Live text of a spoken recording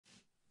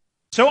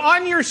So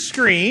on your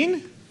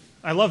screen,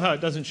 I love how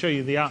it doesn't show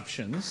you the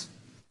options.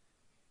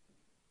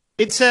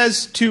 It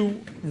says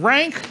to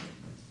rank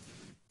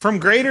from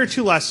greater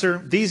to lesser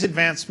these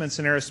advancements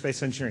in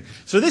aerospace engineering.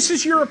 So this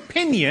is your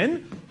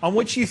opinion on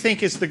which you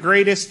think is the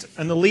greatest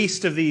and the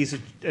least of these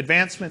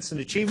advancements and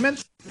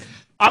achievements.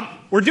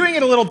 We're doing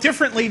it a little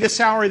differently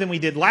this hour than we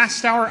did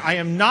last hour. I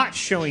am not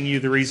showing you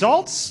the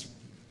results.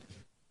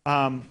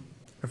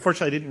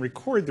 Unfortunately, I didn't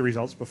record the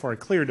results before I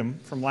cleared them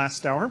from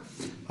last hour,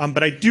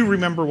 but I do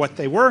remember what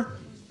they were.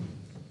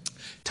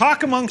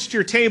 Talk amongst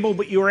your table,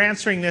 but you are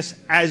answering this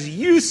as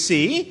you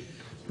see.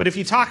 But if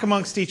you talk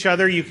amongst each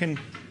other, you can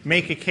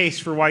make a case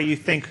for why you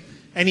think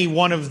any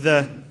one of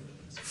the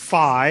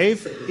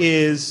 5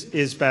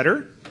 is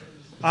better.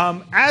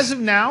 As of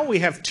now, we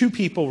have 2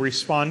 people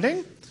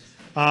responding,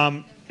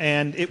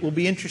 and it will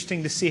be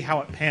interesting to see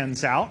how it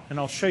pans out, and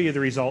I'll show you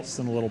the results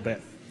in a little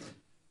bit.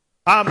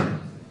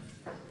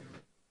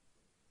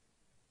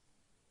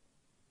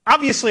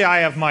 Obviously, I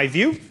have my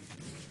view,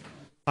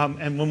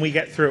 and when we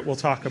get through it, we'll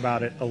talk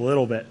about it a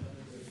little bit.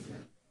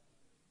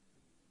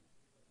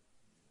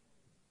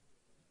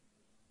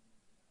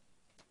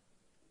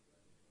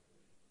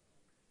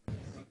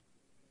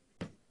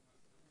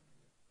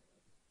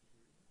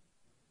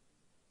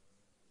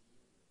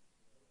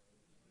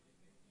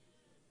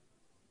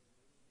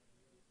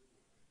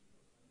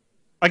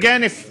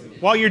 Again,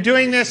 while you're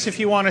doing this, if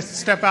you want to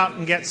step out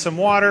and get some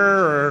water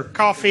or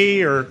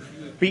coffee or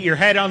beat your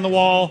head on the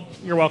wall,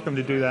 you're welcome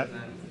to do that.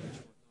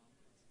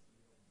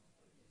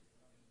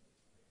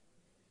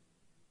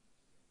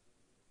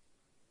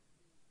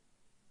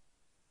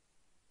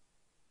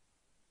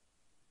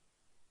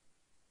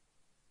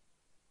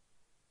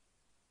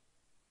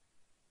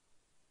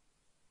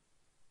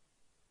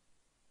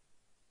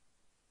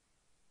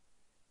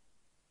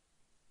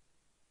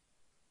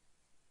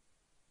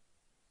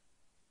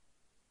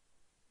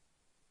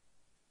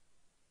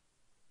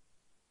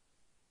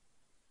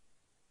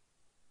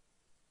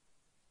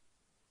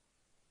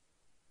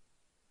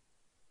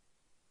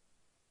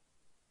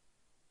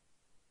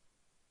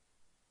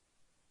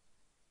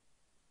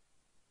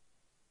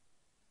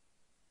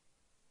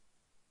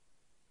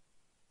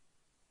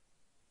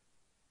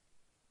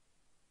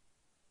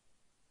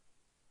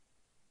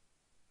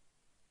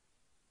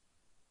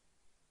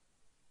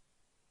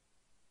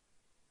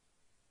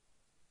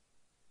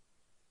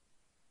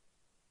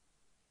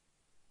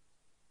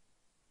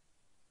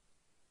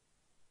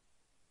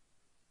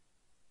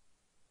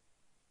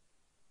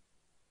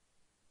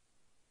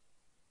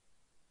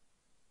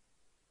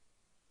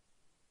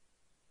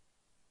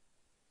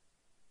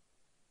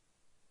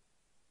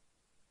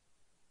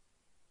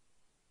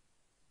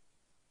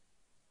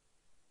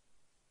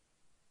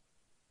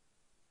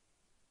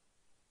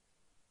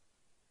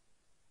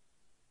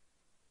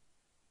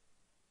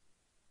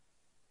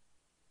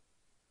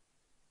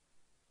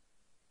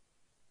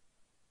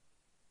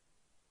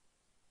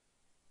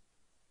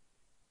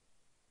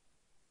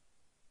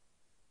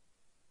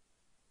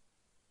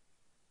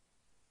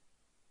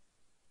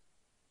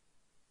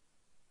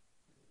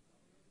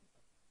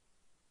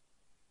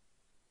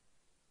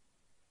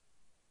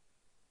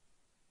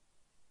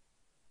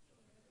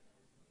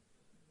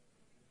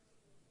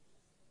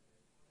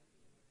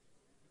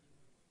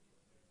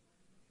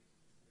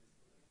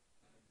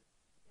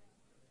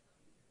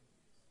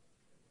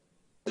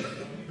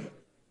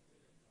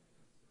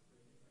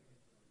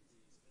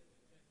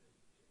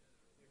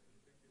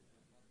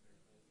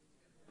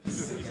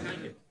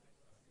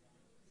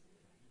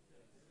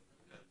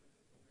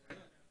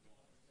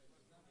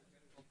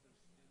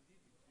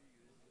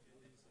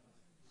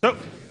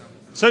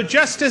 So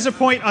just as a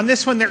point, on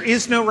this one, there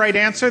is no right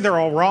answer. They're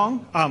all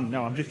wrong.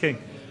 No, I'm just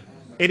kidding.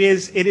 It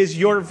is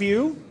your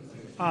view,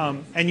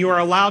 and you are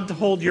allowed to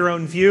hold your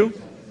own view.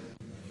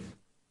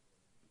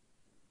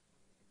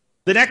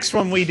 The next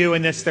one we do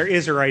in this, there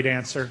is a right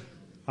answer,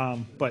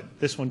 but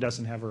this one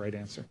doesn't have a right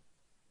answer.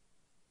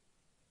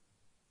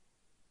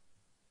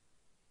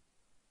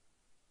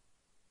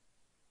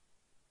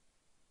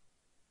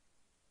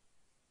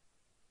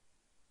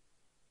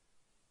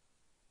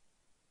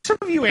 Some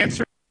of you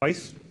answered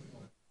twice.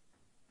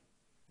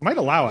 I might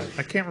allow it.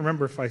 I can't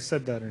remember if I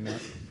said that or not.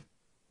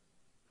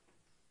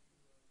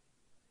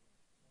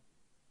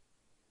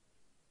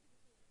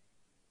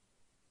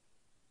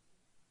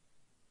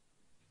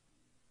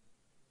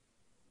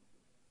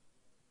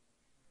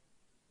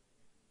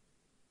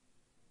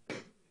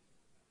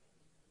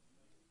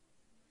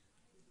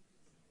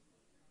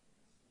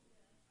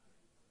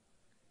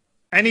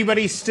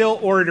 Anybody still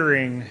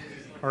ordering?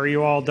 Or are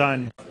you all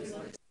done?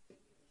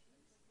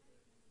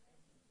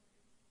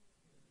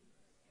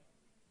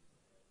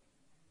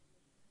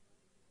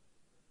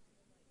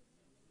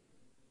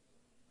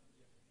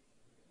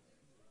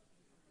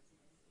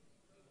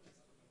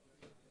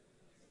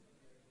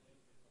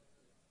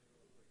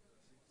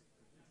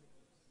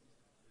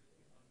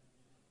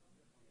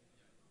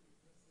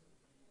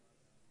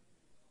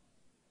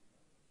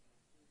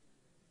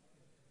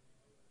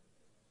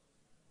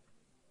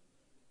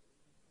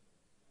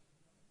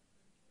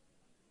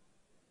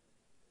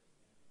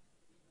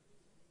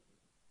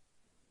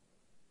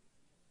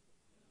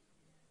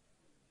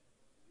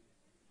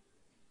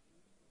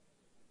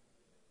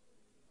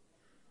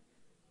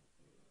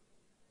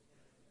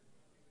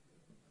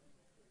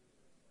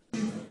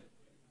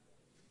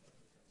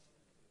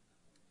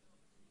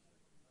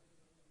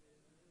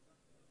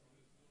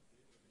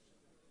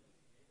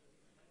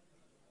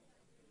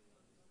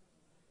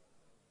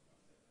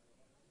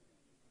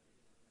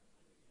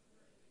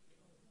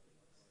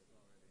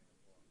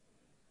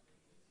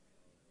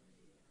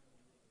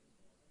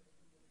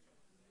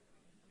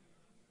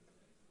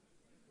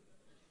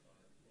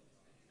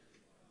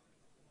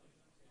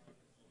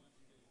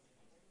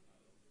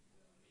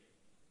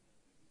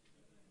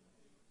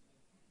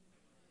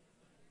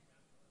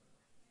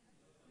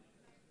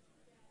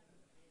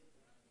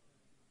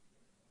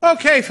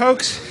 Okay,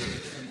 folks.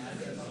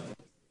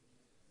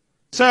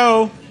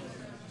 So,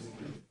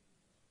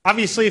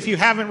 obviously, if you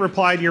haven't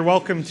replied, you're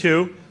welcome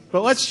to.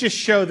 But let's just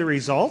show the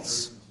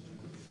results.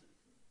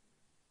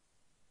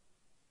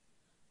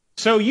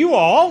 So you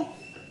all,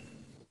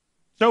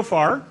 so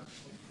far,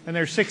 and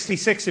there's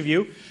 66 of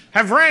you,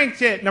 have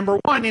ranked it number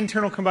 1,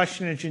 internal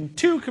combustion engine,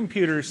 2,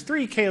 computers,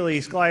 3,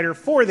 Cayley's glider,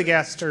 4, the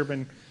gas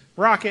turbine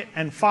rocket,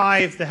 and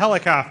 5, the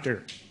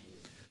helicopter.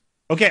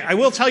 Okay, I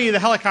will tell you the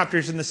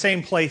helicopter's in the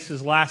same place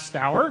as last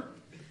hour,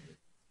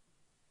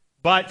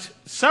 but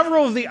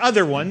several of the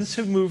other ones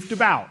have moved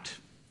about.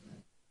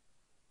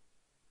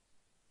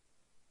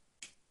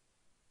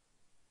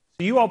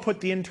 So you all put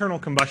the internal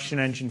combustion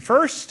engine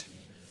first.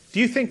 Do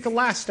you think the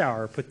last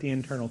hour put the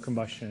internal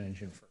combustion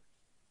engine first?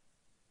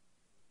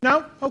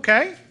 No?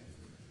 Okay.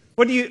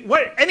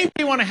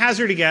 Anybody want to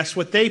hazard a guess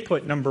what they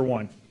put number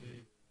 1?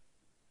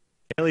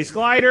 Cayley's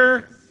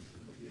glider,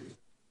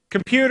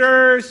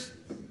 computers,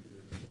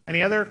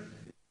 any other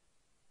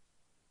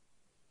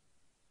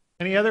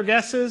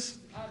guesses?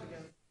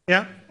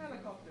 Yeah?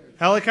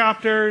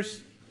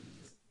 Helicopters,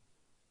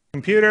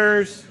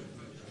 computers.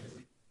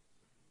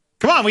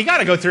 Come on, we got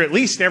to go through at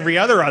least every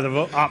other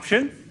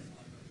option.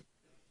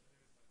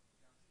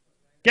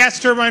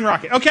 Gas turbine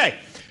rocket. Okay,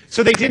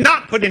 so they did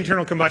not put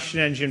internal combustion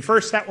engine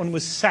first. That one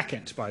was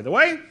second, by the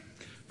way.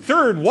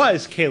 Third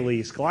was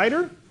Cayley's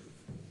glider.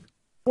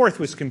 Fourth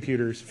was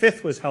computers.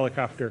 Fifth was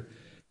helicopter.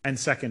 And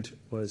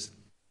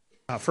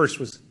first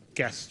was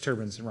gas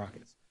turbines and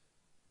rockets.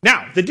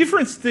 Now, the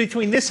difference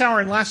between this hour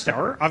and last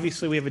hour,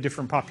 obviously we have a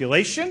different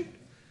population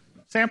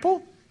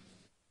sample.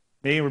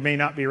 May or may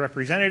not be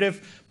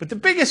representative. But the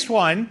biggest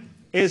one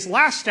is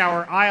last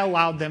hour I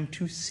allowed them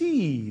to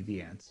see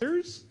the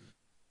answers.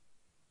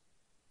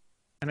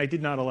 And I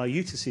did not allow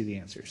you to see the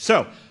answers.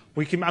 So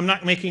I'm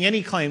not making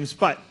any claims,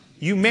 but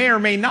you may or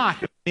may not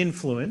have been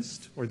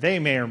influenced, or they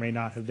may or may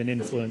not have been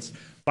influenced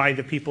by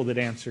the people that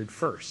answered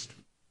first.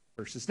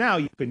 Versus now,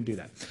 you couldn't do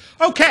that.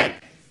 Okay.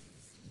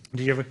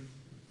 Do you have a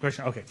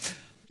question? Okay.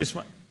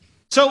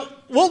 So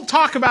we'll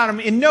talk about them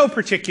in no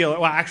particular,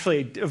 well,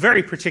 actually, a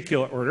very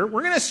particular order.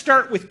 We're going to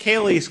start with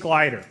Cayley's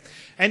glider.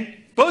 And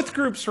both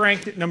groups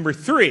ranked at number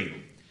 3.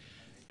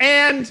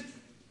 And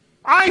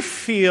I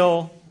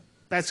feel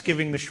that's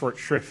giving the short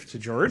shrift to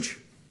George.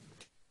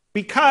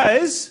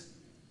 Because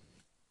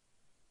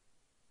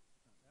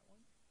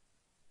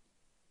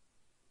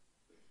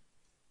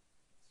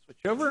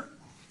switch over.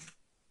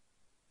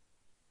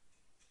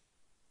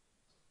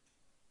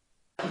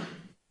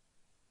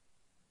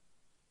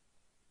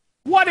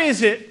 What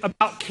is it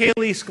about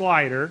Cayley's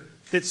glider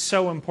that's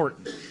so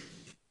important?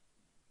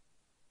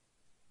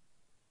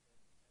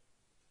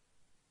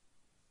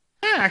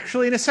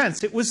 Actually, in a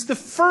sense, it was the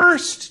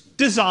first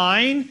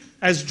design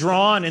as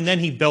drawn, and then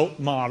he built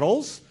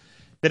models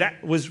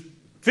that was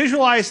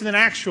visualized and then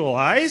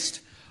actualized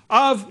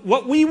of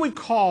what we would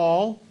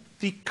call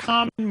the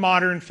common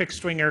modern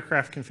fixed-wing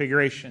aircraft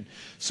configuration.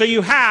 So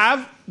you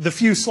have the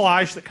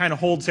fuselage that kind of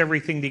holds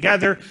everything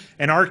together.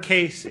 In our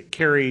case, it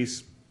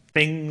carries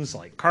things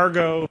like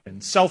cargo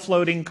and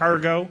self-loading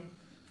cargo,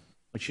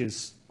 which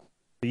is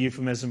the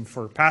euphemism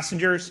for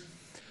passengers.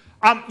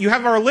 You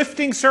have our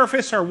lifting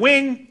surface, our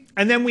wing,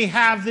 and then we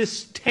have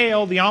this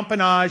tail, the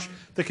empennage,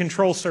 the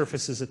control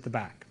surfaces at the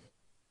back.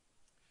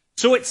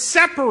 So it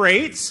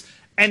separates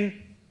and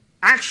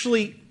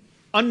actually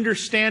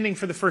understanding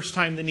for the first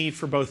time the need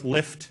for both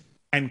lift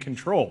and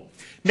control.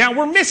 Now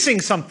we're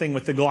missing something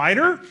with the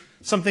glider,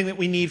 something that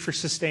we need for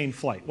sustained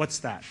flight. What's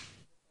that?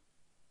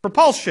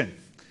 Propulsion.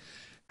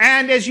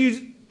 And as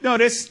you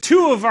notice,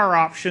 2 of our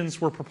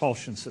options were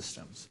propulsion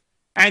systems.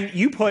 And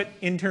you put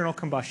internal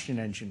combustion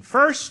engine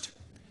first.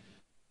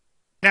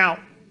 Now,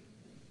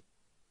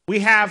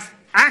 we have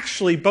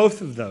actually both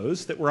of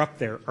those that were up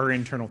there are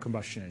internal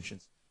combustion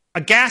engines.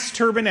 A gas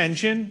turbine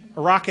engine,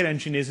 a rocket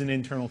engine, is an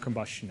internal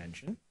combustion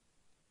engine.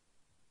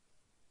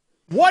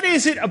 What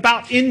is it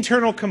about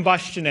internal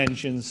combustion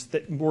engines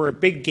that were a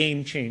big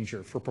game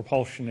changer for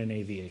propulsion in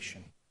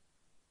aviation?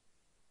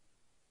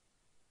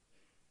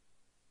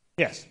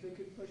 Yes? They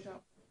could push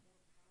out.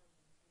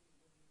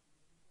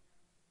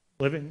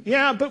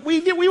 Yeah, but we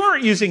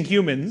weren't using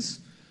humans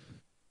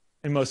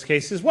in most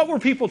cases. What were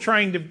people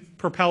trying to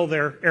propel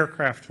their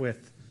aircraft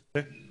with?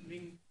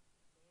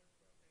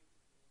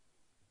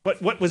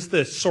 What was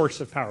the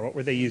source of power? What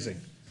were they using?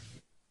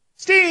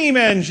 Steam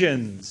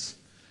engines.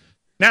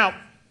 Now,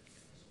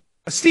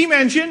 a steam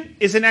engine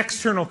is an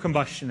external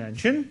combustion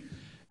engine.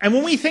 And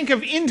when we think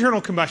of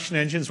internal combustion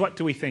engines, what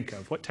do we think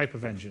of? What type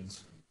of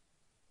engines?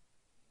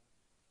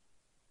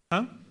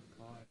 Huh?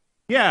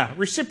 Yeah,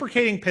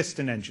 reciprocating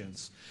piston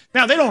engines.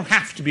 Now, they don't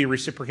have to be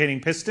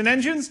reciprocating piston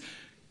engines.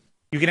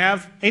 You can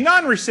have a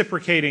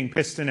non-reciprocating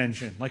piston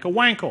engine, like a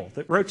Wankel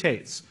that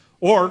rotates.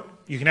 Or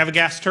you can have a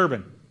gas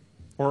turbine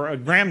or a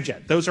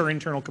ramjet. Those are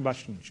internal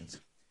combustion engines.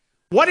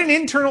 What an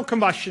internal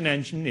combustion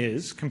engine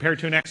is, compared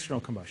to an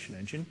external combustion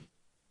engine,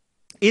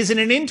 is in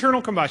an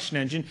internal combustion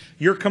engine,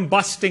 you're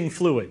combusting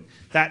fluid.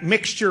 That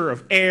mixture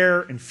of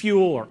air and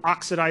fuel, or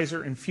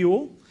oxidizer and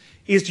fuel,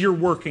 is your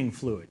working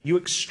fluid. You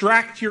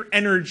extract your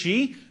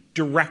energy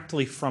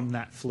directly from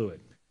that fluid.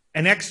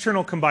 An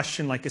external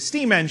combustion, like a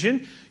steam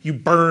engine, you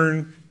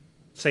burn,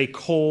 say,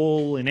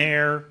 coal and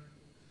air,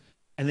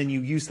 and then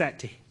you use that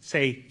to,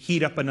 say,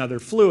 heat up another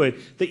fluid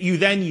that you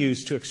then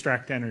use to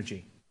extract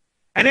energy.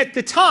 And at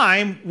the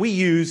time, we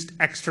used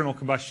external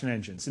combustion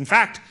engines. In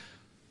fact,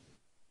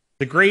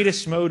 the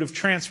greatest mode of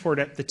transport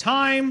at the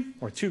time,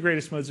 or two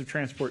greatest modes of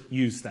transport,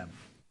 used them.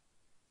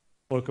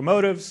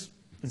 Locomotives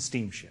and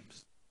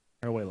steamships,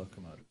 railway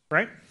locomotives,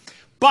 right?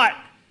 But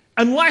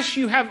unless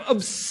you have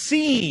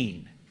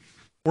obscene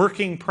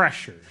working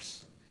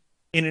pressures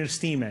in a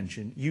steam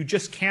engine, you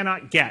just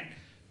cannot get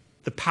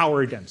the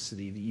power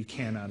density that you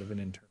can out of an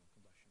internal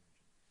combustion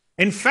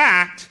engine. In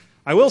fact,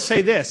 I will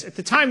say this, at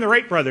the time the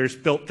Wright brothers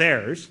built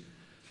theirs,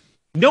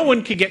 no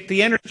one could get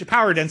the energy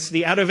power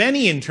density out of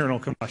any internal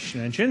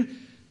combustion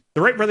engine.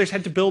 The Wright brothers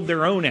had to build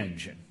their own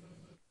engine.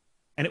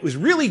 And it was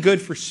really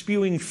good for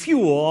spewing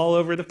fuel all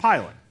over the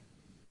pilot,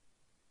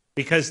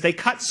 because they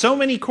cut so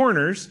many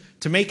corners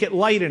to make it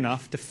light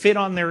enough to fit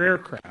on their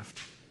aircraft.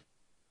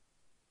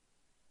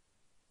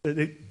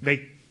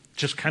 They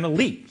just kind of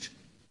leaked.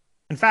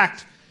 In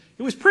fact,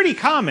 it was pretty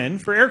common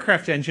for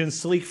aircraft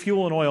engines to leak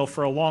fuel and oil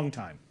for a long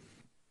time.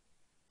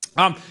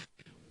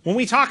 When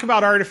we talk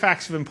about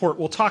artifacts of import,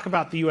 we'll talk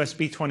about the US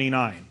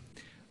B-29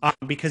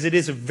 because it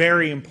is a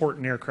very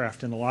important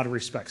aircraft in a lot of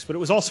respects. But it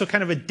was also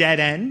kind of a dead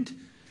end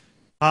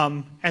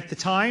at the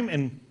time,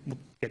 and we'll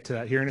get to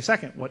that here in a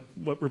second,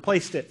 what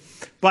replaced it.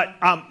 But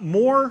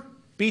more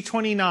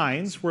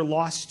B-29s were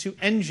lost to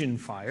engine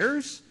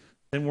fires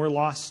than were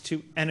lost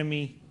to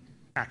enemy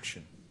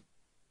action,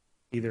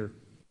 either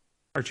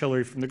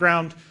artillery from the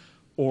ground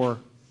or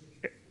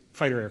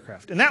fighter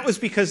aircraft. And that was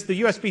because the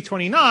US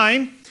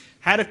B-29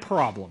 had a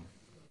problem.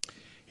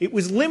 It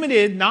was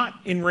limited not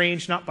in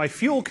range, not by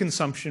fuel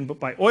consumption, but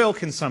by oil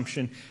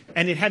consumption.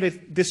 And it had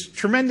this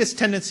tremendous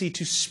tendency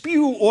to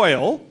spew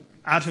oil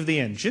out of the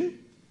engine,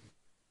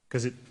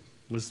 because it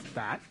was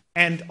that,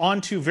 and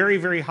onto very,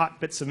 very hot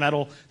bits of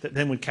metal that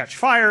then would catch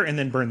fire and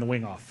then burn the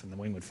wing off, and the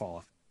wing would fall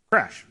off and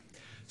crash.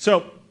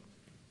 So,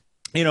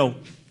 you know,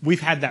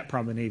 we've had that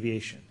problem in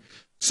aviation.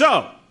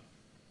 So,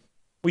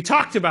 we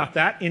talked about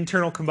that,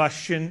 internal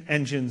combustion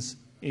engines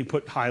you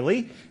put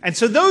highly. And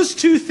so those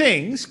two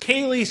things,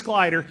 Cayley's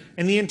glider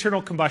and the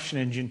internal combustion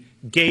engine,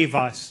 gave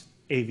us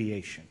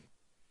aviation.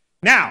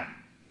 Now,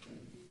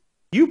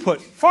 you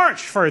put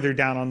much further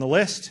down on the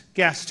list,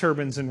 gas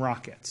turbines and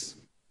rockets,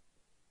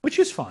 which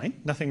is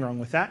fine, nothing wrong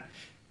with that.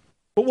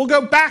 But we'll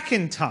go back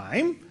in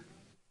time.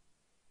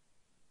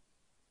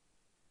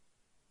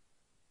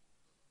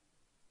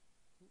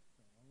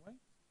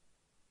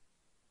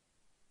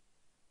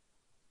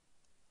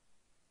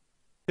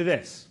 To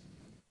this.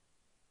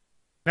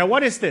 Now,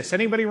 what is this?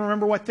 Anybody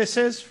remember what this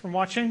is from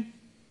watching?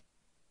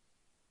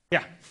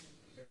 Yeah.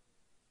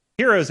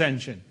 Hero's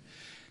engine.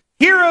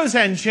 Hero's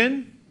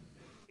engine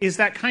is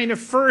that kind of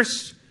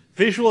first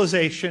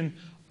visualization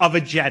of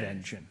a jet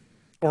engine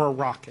or a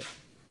rocket.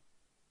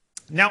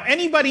 Now,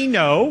 anybody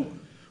know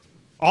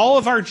all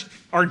of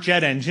our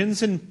jet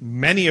engines, and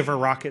many of our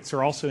rockets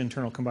are also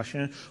internal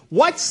combustion.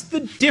 What's the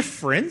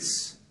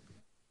difference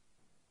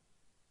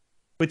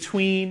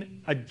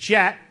between a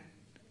jet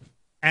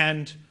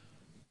and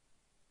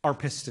our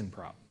piston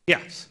prop?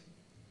 Yes.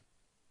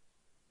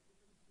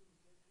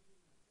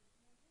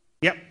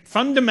 Yep.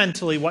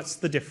 Fundamentally, what's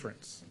the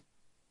difference?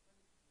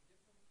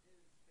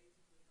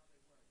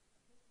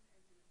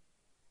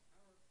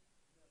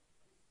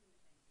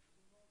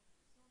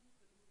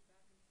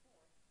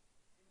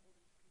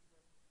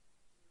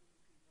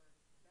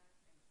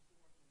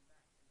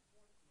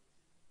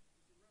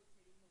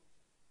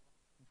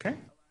 Okay.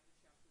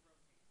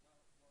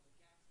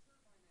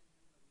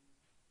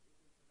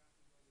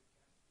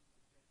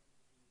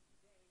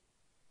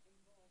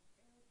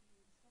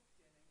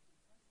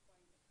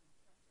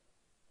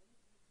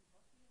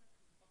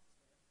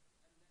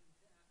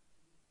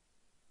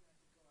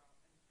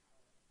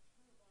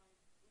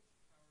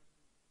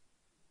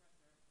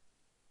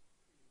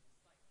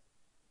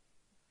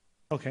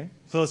 Okay,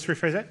 so let's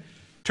rephrase that.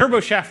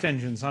 Turboshaft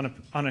engines on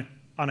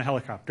a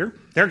helicopter,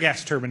 they're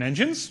gas turbine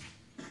engines.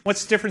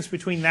 What's the difference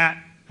between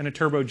that and a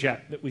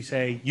turbojet that we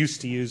say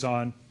used to use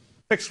on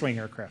fixed-wing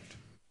aircraft?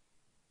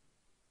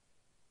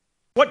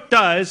 What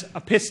does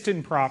a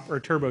piston prop or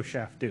a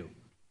turboshaft do?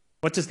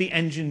 What does the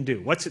engine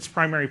do? What's its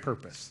primary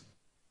purpose?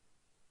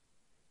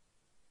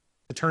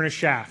 To turn a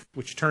shaft,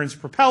 which turns a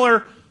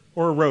propeller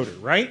or a rotor,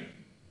 right?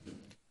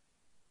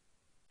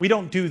 We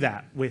don't do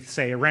that with,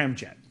 say, a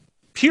ramjet.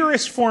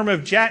 Purest form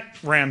of jet,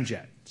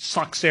 ramjet.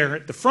 Sucks air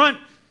at the front,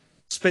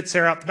 spits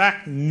air out the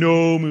back,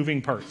 no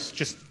moving parts.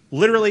 Just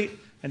literally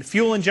a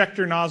fuel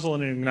injector nozzle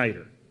and an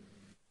igniter.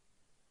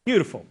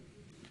 Beautiful.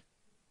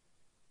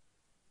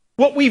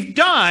 What we've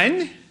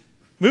done,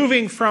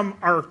 moving from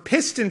our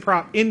piston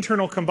prop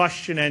internal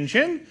combustion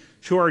engine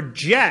to our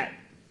jet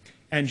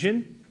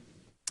engine,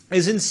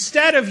 is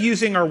instead of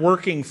using our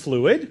working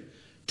fluid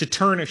to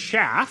turn a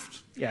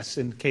shaft, yes,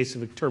 in the case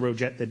of a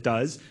turbojet that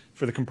does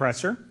for the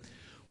compressor,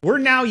 We're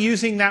now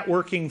using that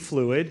working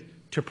fluid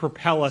to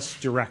propel us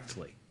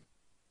directly.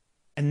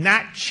 And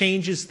that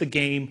changes the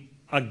game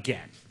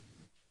again.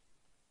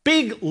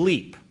 Big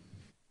leap.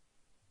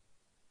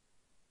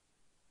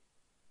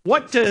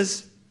 What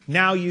does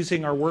now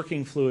using our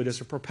working fluid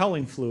as a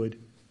propelling fluid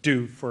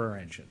do for our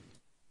engine?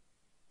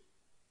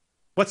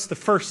 What's the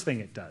first thing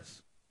it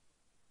does?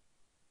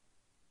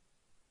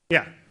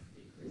 Yeah.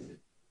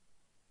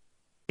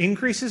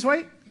 Increases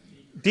weight?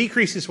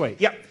 Decreases weight.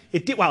 Yeah.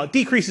 It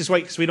decreases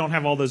weight because we don't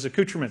have all those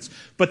accoutrements.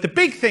 But the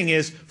big thing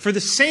is, for the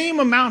same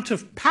amount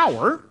of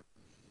power,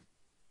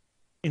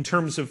 in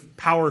terms of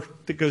power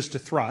that goes to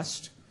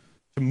thrust,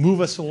 to move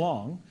us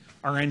along,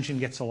 our engine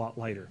gets a lot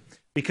lighter.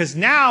 Because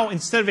now,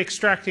 instead of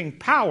extracting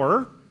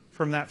power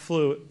from that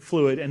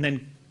fluid and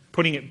then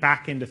putting it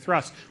back into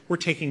thrust, we're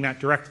taking that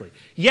directly.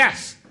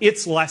 Yes,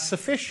 it's less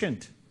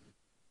efficient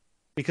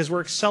because we're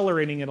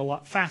accelerating it a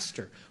lot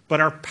faster. But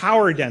our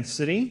power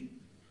density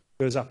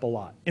goes up a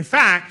lot. In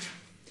fact,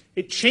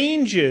 it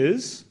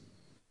changes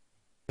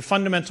the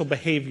fundamental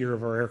behavior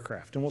of our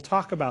aircraft. And we'll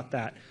talk about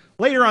that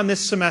later on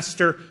this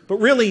semester, but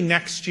really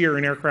next year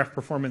in aircraft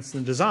performance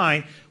and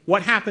design,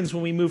 what happens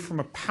when we move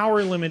from a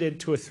power-limited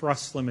to a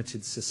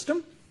thrust-limited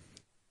system.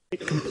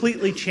 It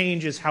completely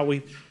changes how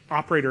we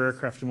operate our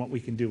aircraft and what we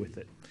can do with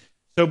it.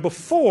 So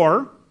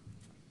before,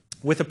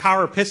 with a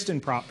power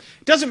piston prop,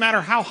 it doesn't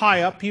matter how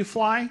high up you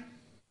fly,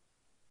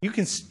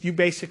 you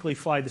basically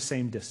fly the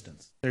same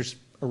distance. There's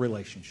a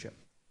relationship.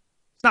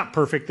 It's not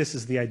perfect. This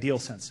is the ideal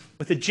sense.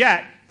 With a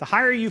jet, the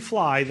higher you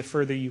fly, the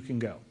further you can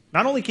go.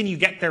 Not only can you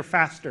get there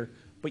faster,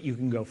 but you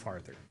can go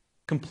farther.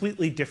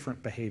 Completely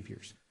different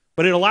behaviors.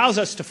 But it allows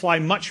us to fly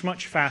much,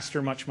 much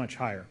faster, much, much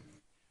higher.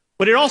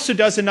 But it also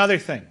does another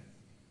thing.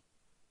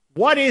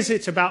 What is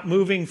it about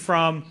moving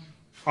from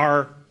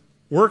our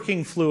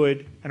working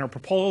fluid and our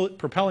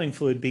propelling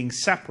fluid being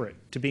separate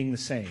to being the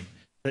same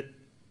that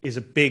is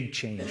a big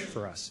change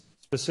for us,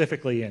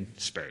 specifically in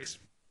space?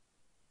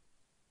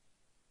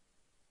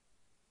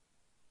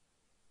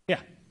 Yeah.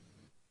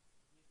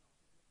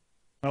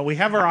 Well, we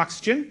have our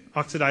oxygen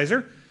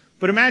oxidizer,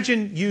 but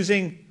imagine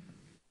using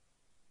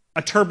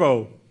a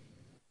turbo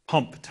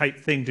pump type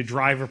thing to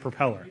drive a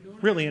propeller.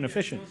 Really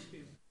inefficient.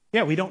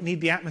 Yeah, we don't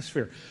need the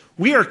atmosphere.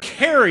 We are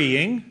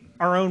carrying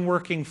our own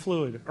working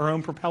fluid, our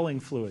own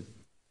propelling fluid.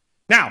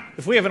 Now,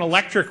 if we have an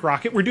electric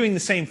rocket, we're doing the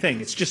same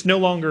thing. It's just no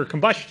longer a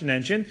combustion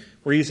engine.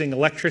 We're using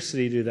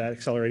electricity to do that,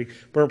 accelerating.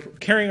 But we're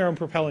carrying our own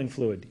propelling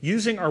fluid.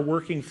 Using our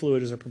working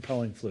fluid as a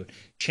propelling fluid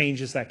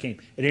changes that game.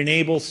 It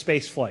enables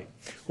space flight,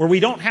 where we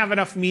don't have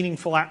enough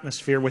meaningful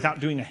atmosphere without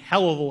doing a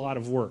hell of a lot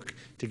of work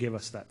to give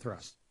us that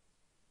thrust.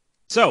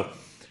 So,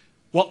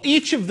 while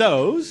each of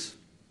those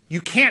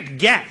you can't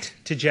get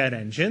to jet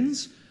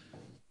engines,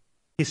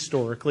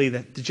 historically,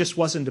 that just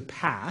wasn't a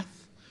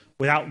path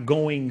without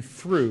going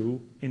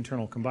through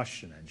internal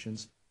combustion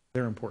engines.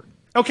 They're important.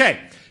 Okay,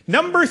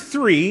 number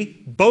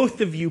 3,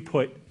 both of you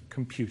put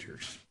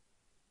computers.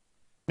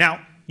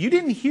 Now, you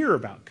didn't hear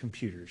about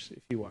computers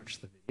if you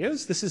watched the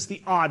videos. This is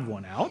the odd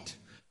one out.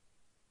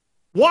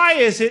 Why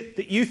is it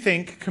that you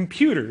think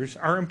computers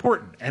are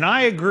important? And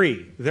I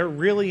agree, they're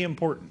really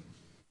important.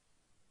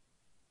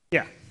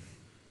 Yeah.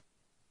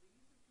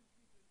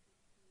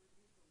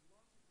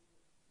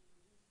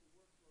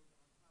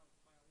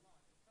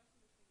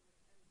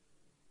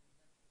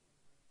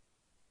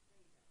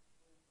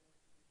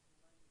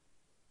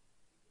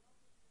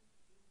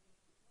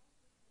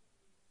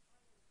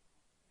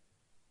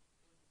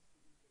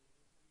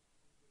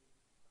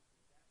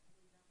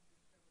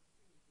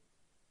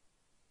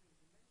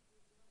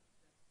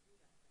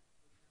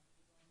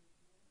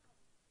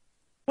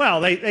 Well,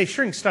 they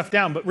shrink stuff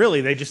down, but really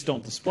they just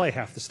don't display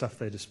half the stuff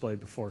they displayed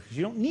before because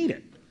you don't need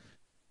it.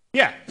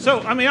 Yeah,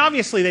 so, I mean,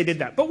 obviously they did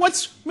that. But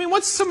what's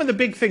some of the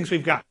big things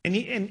we've got? And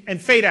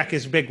FADEC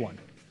is a big one.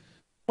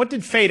 What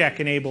did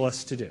FADEC enable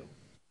us to do?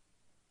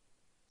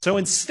 So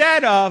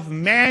instead of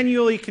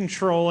manually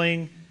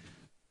controlling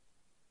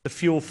the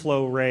fuel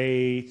flow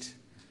rate,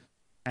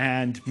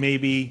 and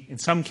maybe in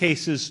some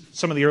cases,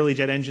 some of the early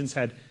jet engines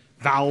had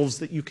valves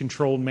that you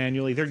controlled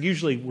manually. They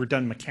usually were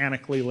done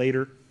mechanically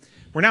later.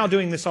 We're now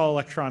doing this all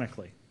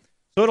electronically.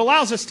 So it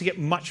allows us to get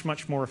much,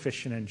 much more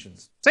efficient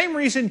engines. Same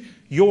reason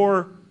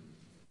your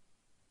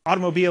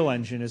automobile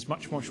engine is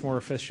much, much more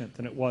efficient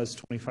than it was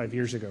 25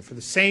 years ago. For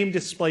the same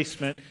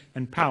displacement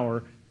and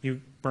power,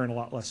 you burn a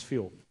lot less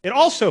fuel. It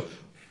also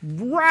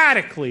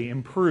radically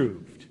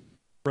improved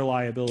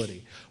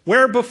reliability.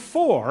 Where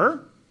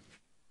before,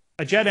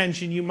 a jet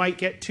engine, you might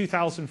get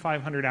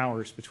 2,500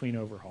 hours between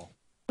overhaul,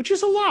 which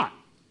is a lot.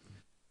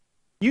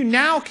 You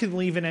now can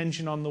leave an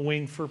engine on the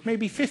wing for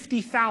maybe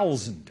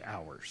 50,000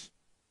 hours.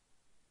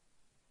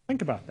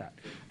 Think about that.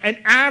 An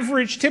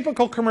average,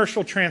 typical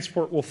commercial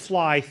transport will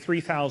fly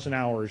 3,000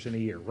 hours in a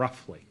year,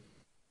 roughly.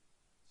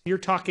 You're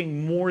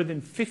talking more than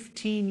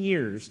 15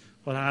 years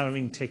without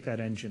having to take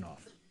that engine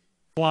off.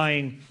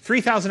 Flying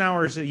 3,000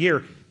 hours a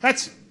year,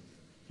 that's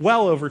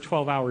well over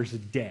 12 hours a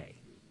day,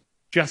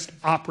 just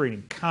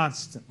operating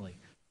constantly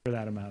for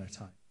that amount of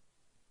time.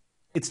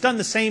 It's done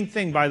the same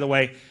thing, by the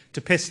way,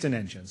 to piston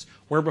engines,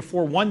 where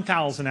before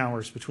 1,000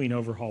 hours between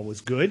overhaul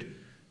was good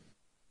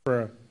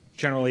for a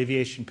general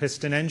aviation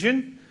piston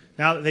engine.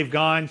 Now that they've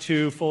gone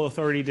to full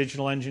authority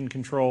digital engine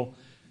control,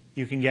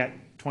 you can get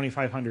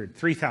 2,500,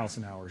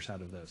 3,000 hours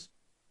out of those.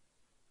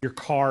 Your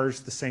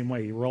car's the same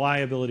way, the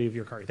reliability of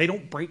your car. They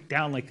don't break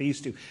down like they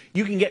used to.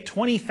 You can get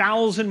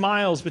 20,000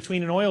 miles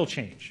between an oil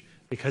change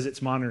because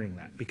it's monitoring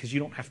that, because you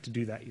don't have to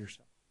do that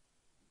yourself.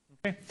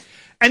 Okay?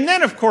 And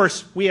then, of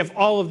course, we have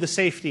all of the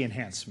safety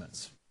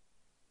enhancements.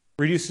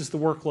 Reduces the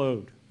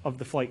workload of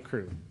the flight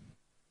crew.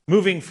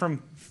 Moving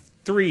from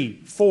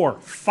 3, 4,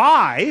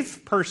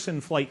 5-person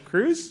flight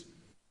crews,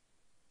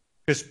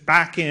 because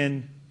back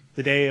in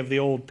the day of the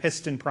old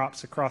piston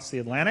props across the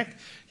Atlantic,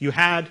 you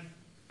had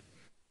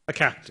a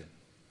captain.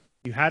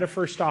 You had a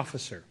first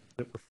officer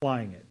that were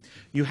flying it.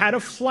 You had a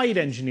flight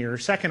engineer,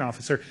 second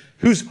officer,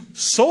 whose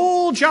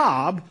sole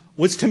job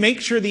was to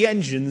make sure the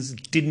engines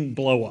didn't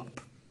blow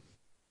up.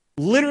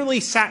 Literally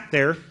sat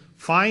there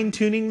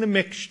fine-tuning the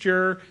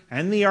mixture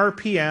and the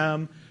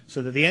RPM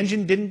so that the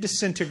engine didn't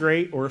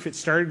disintegrate, or if it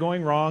started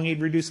going wrong,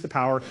 he'd reduce the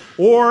power,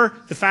 or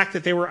the fact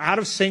that they were out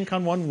of sync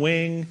on one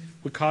wing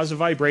would cause a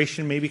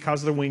vibration, maybe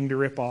cause the wing to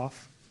rip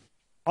off.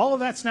 All of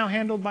that's now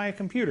handled by a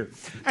computer.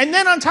 And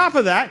then on top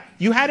of that,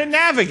 you had a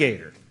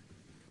navigator,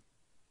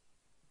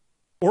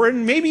 or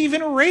maybe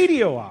even a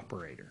radio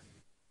operator.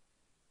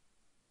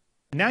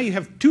 And now you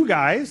have 2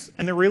 guys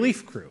and the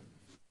relief crew.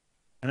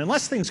 And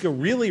unless things go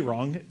really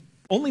wrong,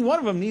 only one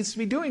of them needs to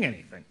be doing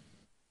anything.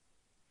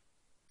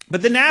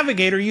 But the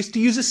navigator used to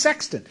use a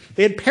sextant.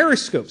 They had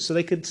periscopes so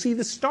they could see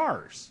the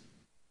stars.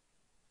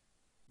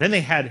 Then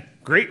they had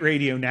great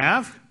radio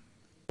nav,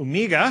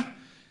 Omega.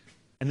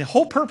 And the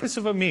whole purpose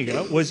of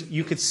Omega was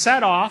you could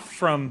set off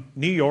from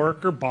New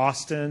York or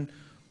Boston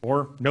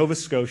or Nova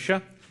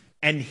Scotia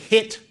and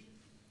hit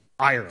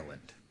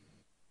Ireland.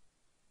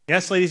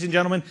 Yes, ladies and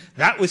gentlemen,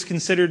 that was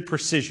considered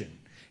precision.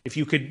 If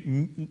you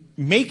could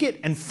make it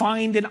and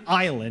find an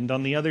island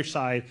on the other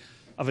side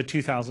of a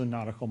 2,000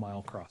 nautical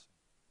mile crossing.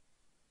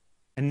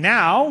 And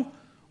now,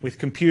 with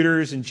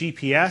computers and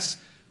GPS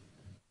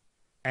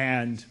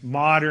and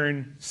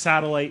modern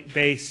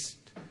satellite-based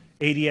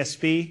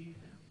ADS-B,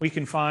 we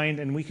can find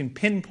and we can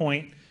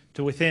pinpoint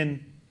to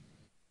within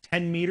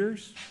 10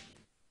 meters,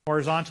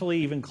 horizontally,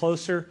 even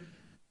closer,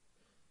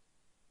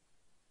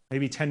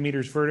 maybe 10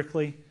 meters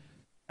vertically,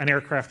 an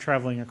aircraft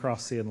traveling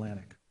across the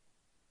Atlantic.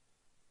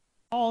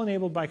 All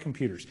enabled by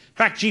computers. In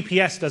fact,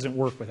 GPS doesn't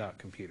work without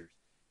computers.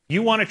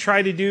 You want to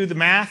try to do the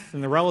math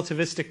and the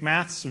relativistic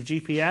maths of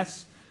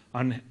GPS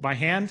by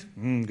hand?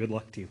 Good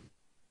luck to you.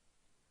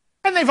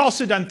 And they've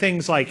also done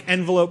things like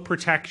envelope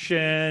protection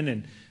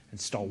and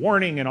stall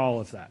warning and all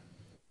of that.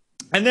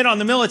 And then on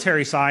the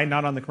military side,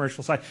 not on the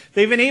commercial side,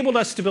 they've enabled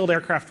us to build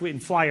aircraft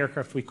and fly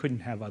aircraft we couldn't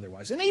have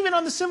otherwise. And even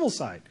on the civil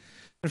side.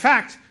 In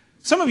fact,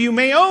 some of you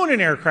may own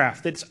an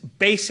aircraft that's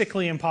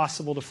basically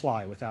impossible to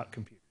fly without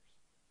computers.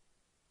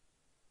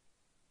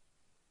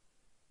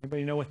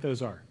 Anybody know what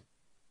those are?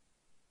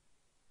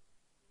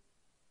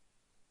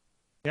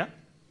 Yeah?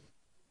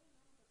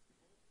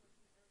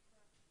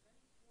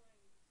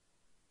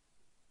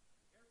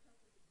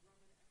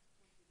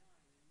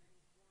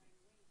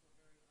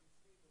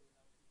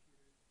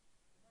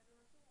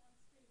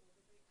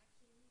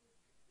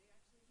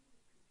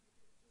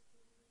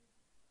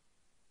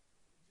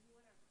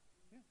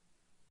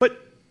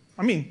 But,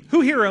 I mean,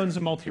 who here owns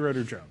a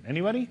multi-rotor drone?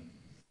 Anybody?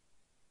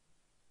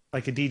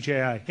 Like a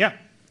DJI? Yeah.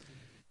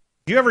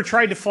 You ever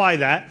tried to fly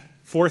that?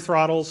 4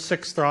 throttles,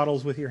 6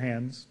 throttles with your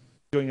hands,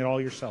 doing it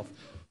all yourself?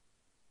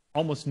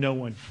 Almost no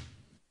one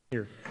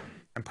here,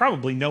 and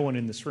probably no one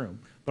in this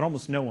room, but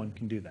almost no one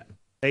can do that.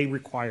 They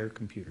require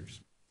computers.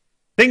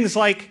 Things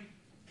like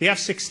the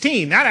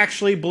F-16, that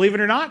actually, believe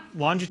it or not,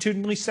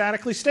 longitudinally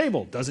statically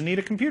stable. Doesn't need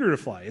a computer to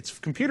fly. It's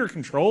computer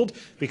controlled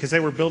because they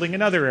were building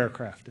another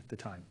aircraft at the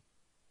time.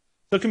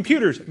 So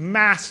computers,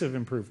 massive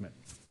improvement.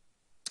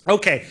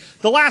 Okay,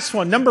 the last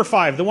one, number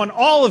 5, the one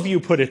all of you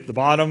put at the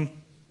bottom.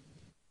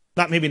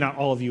 Maybe not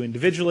all of you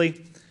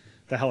individually,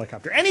 the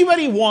helicopter.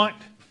 Anybody want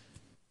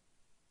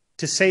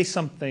to say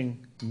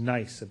something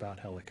nice about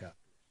helicopters?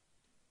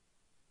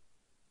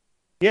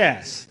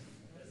 Yes.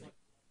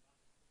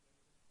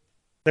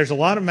 There's a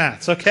lot of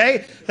maths,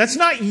 okay? That's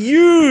not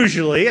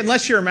usually,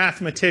 unless you're a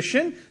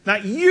mathematician,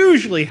 not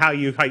usually how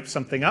you hype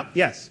something up.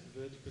 Yes?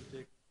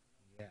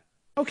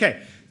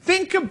 Okay,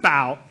 think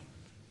about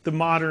the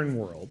modern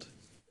world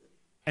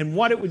and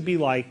what it would be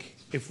like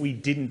if we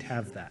didn't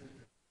have that.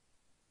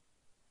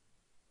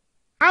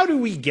 How do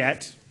we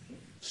get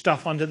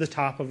stuff onto the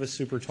top of a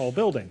super tall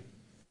building?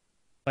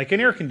 Like an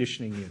air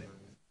conditioning unit.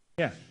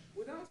 Yeah.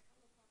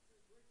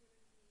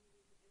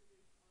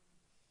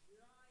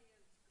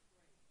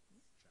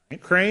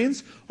 Giant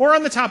cranes, or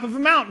on the top of a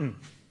mountain.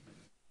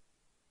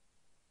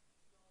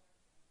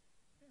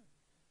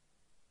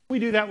 We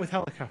do that with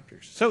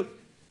helicopters. So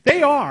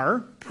they are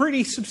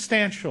pretty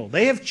substantial.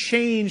 They have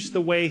changed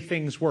the way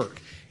things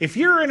work. If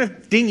you're in a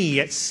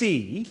dinghy at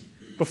sea,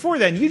 before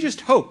then you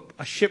just hope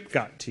a ship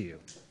got to you.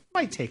 It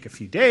might take a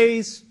few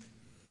days,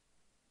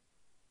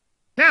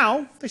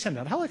 Now they send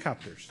out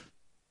helicopters.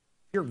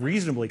 You're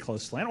reasonably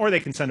close to land, or they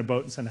can send a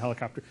boat and send a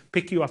helicopter,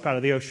 pick you up out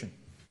of the ocean.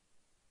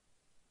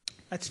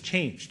 That's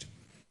changed.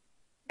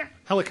 Yeah,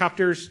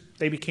 helicopters,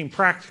 they became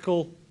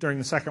practical during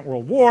the Second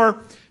World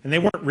War, and they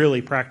weren't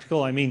really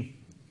practical. I mean,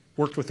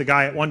 worked with a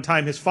guy at one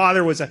time. His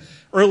father was an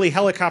early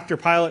helicopter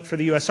pilot for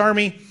the U.S.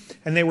 Army,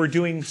 and they were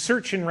doing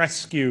search and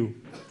rescue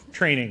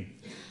training.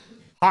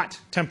 High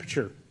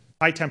temperature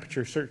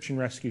search and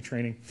rescue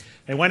training.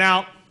 They went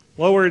out,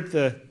 lowered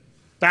the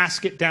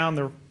basket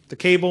down the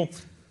cable.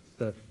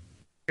 The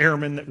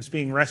airman that was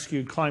being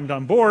rescued climbed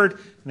on board,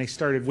 and they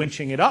started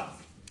winching it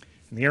up.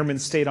 And the airman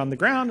stayed on the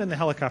ground, and the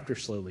helicopter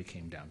slowly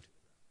came down.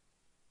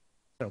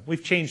 So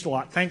we've changed a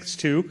lot thanks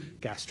to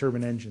gas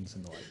turbine engines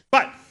and the like.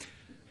 But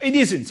it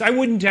isn't. I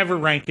wouldn't ever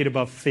rank it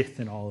above 5th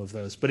in all of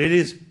those, but it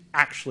is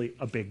actually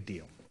a big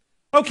deal.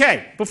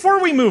 Okay,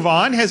 before we move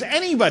on, has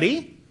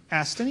anybody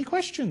asked any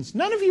questions?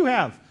 None of you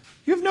have.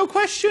 You have no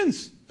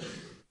questions.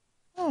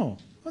 Oh,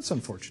 that's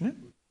unfortunate.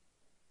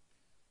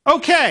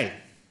 Okay,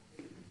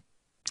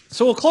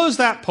 so we'll close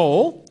that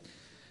poll,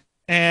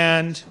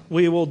 and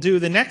we will do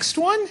the next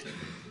one.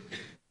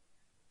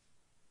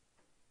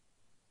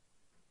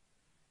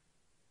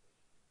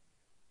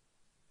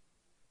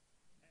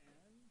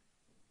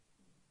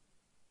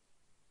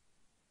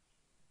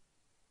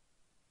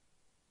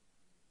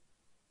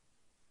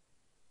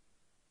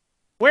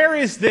 Where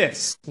is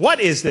this? What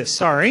is this?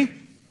 Sorry.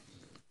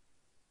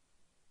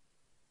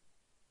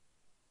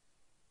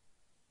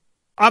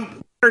 There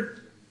are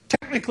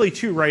technically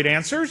 2 right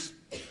answers,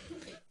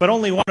 but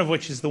only one of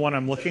which is the one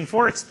I'm looking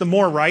for. It's the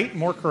more right,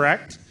 more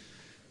correct.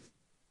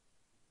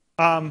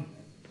 You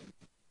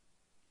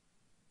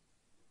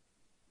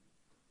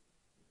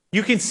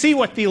can see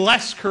what the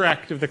less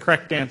correct of the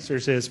correct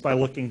answers is by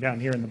looking down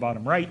here in the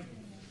bottom right.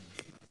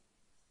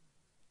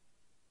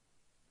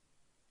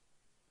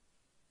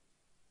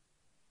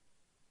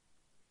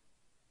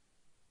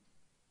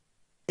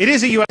 It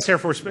is a U.S. Air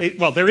Force,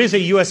 well, there is a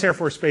U.S. Air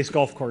Force Base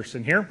golf course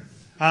in here.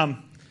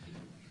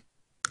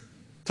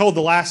 Told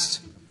the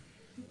last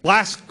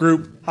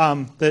group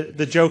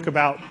the joke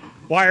about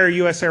why are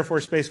U.S. Air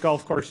Force Base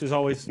golf courses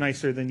always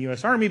nicer than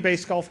U.S. Army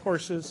base golf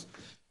courses?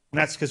 And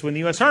that's because when the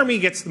U.S. Army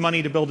gets the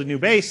money to build a new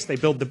base, they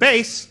build the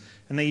base,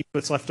 and they use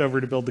what's left over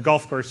to build the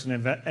golf course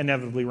and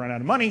inevitably run out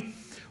of money.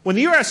 When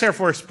the U.S. Air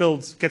Force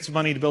gets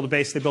money to build a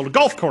base, they build a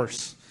golf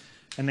course.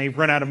 And they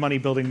run out of money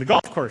building the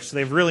golf course. So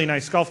they have a really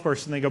nice golf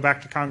course, and they go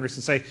back to Congress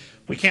and say,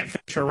 we can't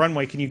finish our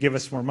runway, can you give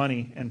us more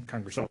money? And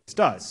Congress always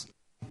does.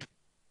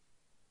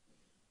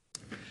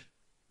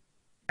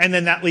 And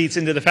then that leads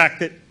into the fact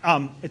that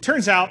it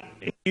turns out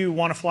if you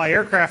want to fly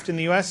aircraft in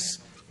the U.S.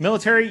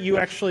 military, you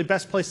actually,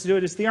 best place to do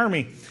it is the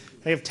Army.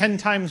 They have 10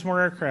 times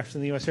more aircraft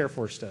than the U.S. Air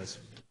Force does.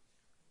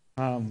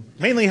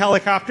 Mainly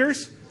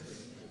helicopters,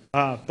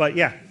 but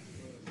yeah.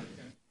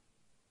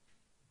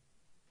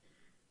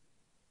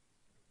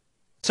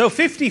 So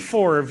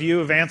 54 of you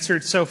have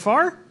answered so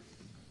far.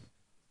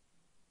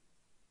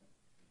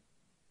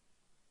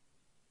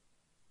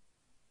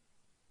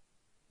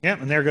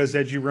 Yeah, and there goes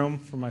Edgy Roam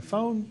from my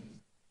phone.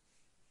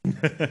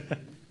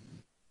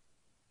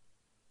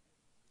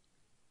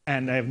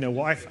 And I have no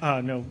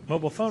Wi-Fi, no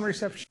mobile phone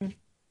reception.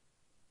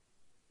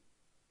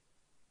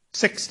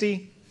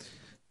 60.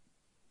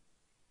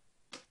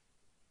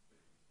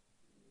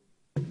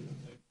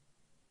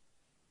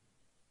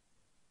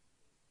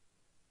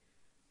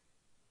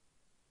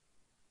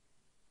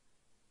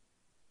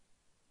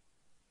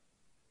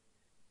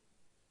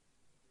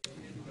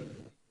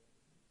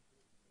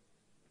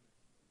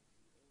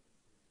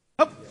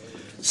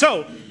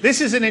 So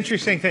this is an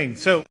interesting thing.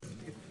 So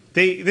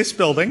this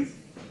building,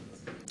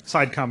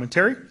 side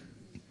commentary,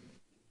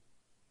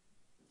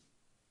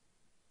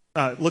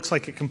 looks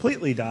like it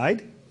completely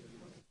died.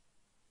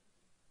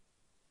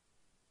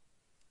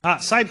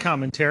 Side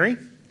commentary.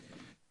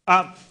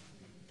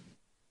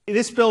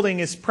 This building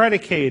is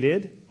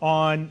predicated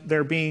on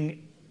there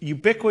being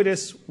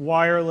ubiquitous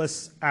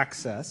wireless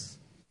access.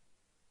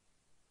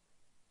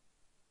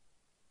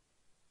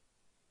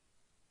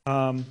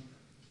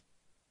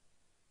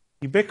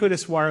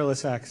 Ubiquitous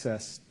wireless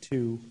access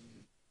to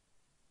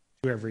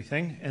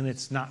everything, and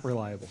it's not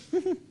reliable.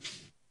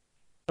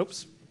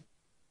 Oops.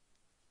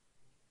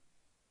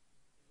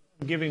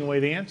 I'm giving away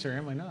the answer,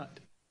 am I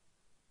not?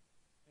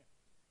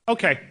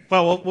 Okay,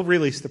 well, we'll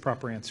release the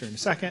proper answer in a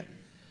second.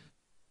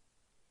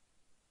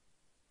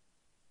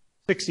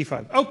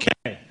 65.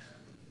 Okay.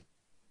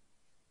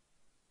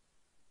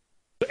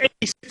 So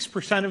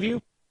 86% of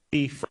you,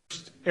 the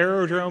first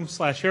aerodrome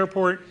 /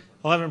 airport,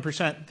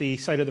 11% the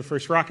site of the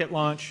first rocket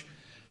launch,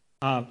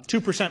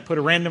 2% put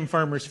a random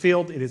farmer's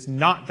field. It is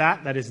not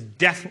that. That is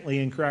definitely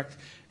incorrect.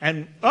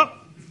 And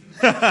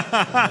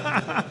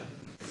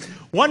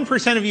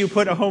 1% of you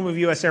put a home of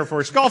U.S. Air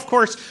Force golf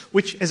course,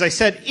 which, as I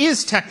said,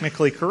 is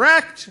technically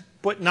correct,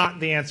 but not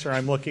the answer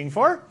I'm looking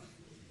for.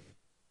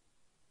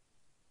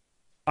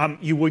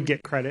 You would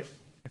get credit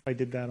if I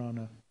did that on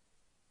an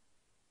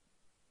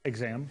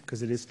exam,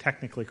 because it is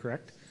technically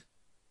correct.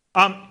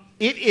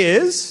 It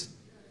is,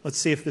 let's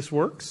see if this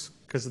works,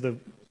 because of the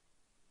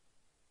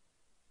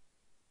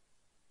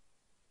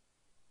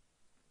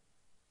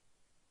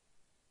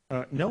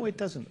No, it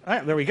doesn't.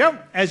 There we go.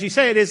 As you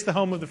say, it is the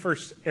home of the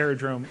first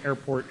aerodrome,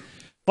 airport,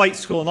 flight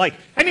school, and like.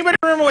 Anybody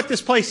remember what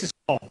this place is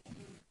called?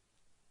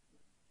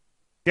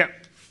 Yeah.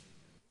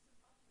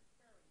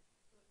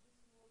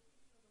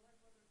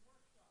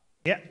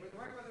 Yeah.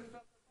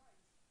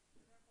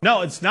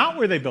 No, it's not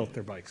where they built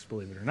their bikes,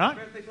 believe it or not.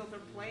 Where they built their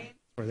planes?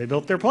 Where they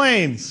built their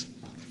planes.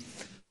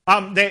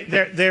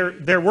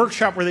 Their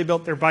workshop where they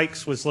built their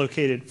bikes was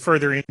located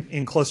further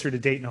in closer to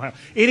Dayton, Ohio.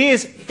 It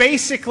is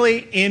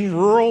basically in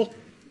rural,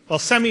 well,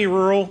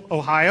 semi-rural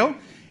Ohio.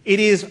 It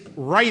is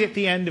right at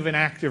the end of an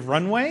active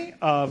runway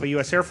of a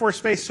U.S. Air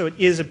Force base, so it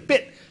is a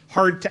bit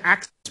hard to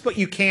access, but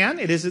you can.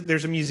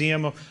 There's a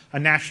museum, a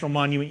national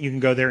monument. You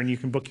can go there and you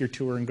can book your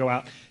tour and go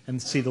out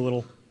and see the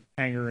little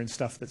hangar and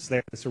stuff that's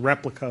there. It's a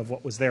replica of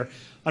what was there.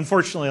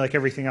 Unfortunately, like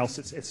everything else,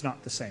 it's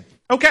not the same.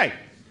 Okay.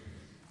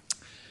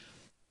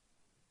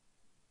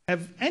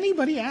 Have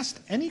anybody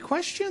asked any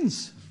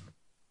questions?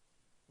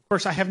 Of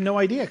course, I have no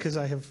idea because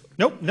I have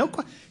none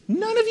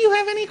of you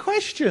have any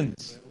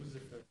questions.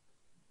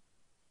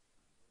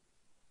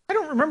 I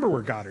don't remember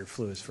where Goddard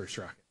flew his first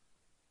rocket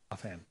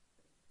offhand.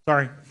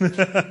 Sorry.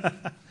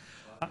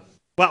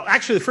 Well,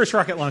 actually, the first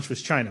rocket launch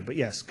was China, but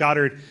yes,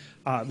 Goddard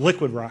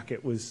liquid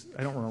rocket was,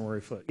 I don't remember where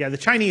he flew. Yeah, the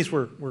Chinese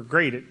were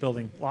great at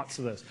building lots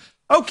of those.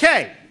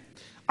 Okay,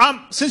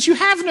 since you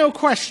have no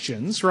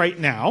questions right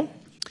now,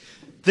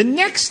 the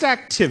next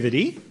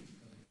activity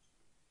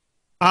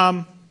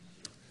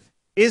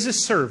is a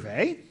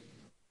survey.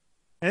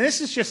 And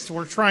this is just,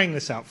 we're trying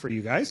this out for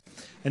you guys.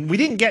 And we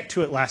didn't get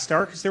to it last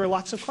hour because there were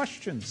lots of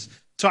questions.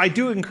 So I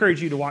do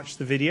encourage you to watch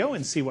the video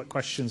and see what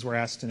questions were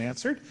asked and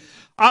answered.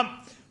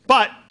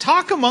 But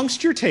talk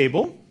amongst your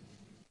table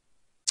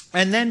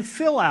and then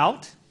fill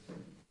out,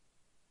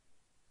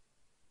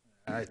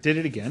 I did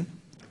it again,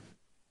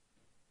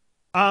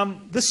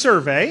 the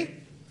survey.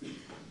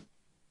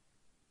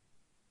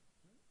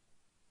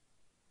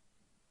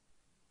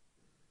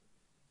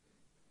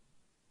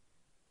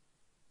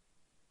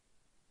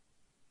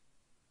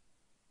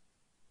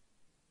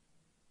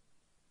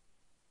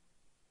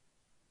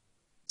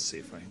 See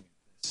if I can get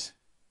this.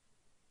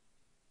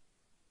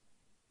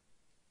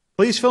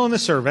 Please fill in the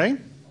survey.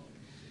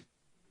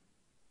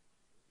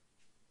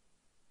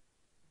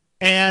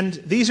 And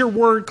these are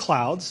word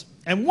clouds.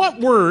 And what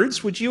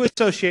words would you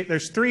associate?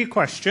 There's 3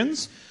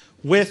 questions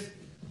with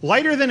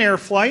lighter than air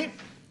flight,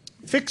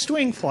 fixed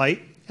wing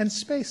flight, and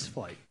space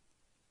flight.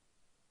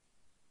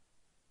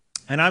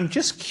 And I'm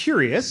just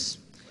curious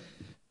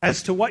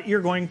as to what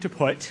you're going to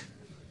put.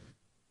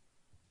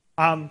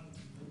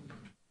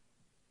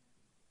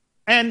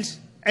 And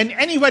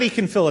anybody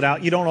can fill it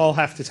out. You don't all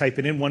have to type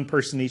it in. One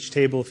person each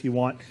table if you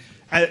want.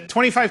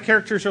 25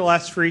 characters or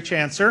less for each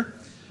answer.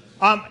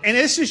 And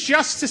this is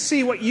just to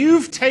see what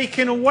you've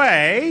taken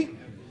away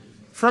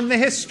from the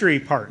history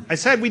part. I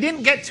said we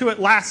didn't get to it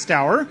last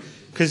hour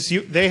because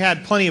they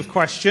had plenty of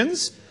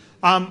questions.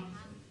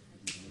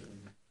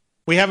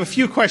 We have a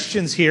few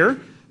questions here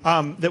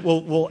that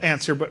we'll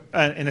answer but,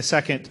 in a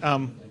second.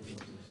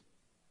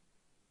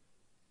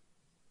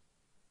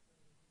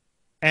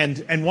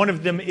 And one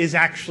of them is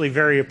actually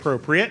very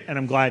appropriate, and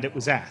I'm glad it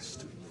was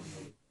asked.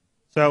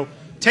 So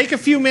take a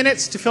few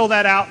minutes to fill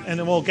that out, and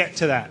then we'll get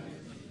to that.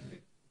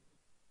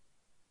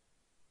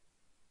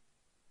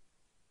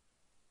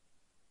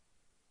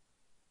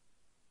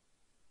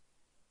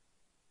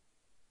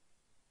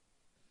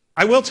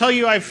 I will tell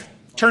you I've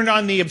turned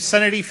on the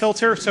obscenity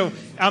filter, so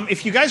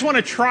if you guys want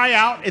to try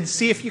out and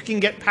see if you can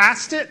get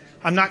past it,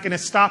 I'm not going to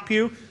stop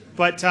you,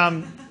 but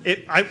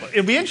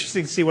it'll be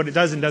interesting to see what it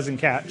does and doesn't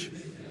catch.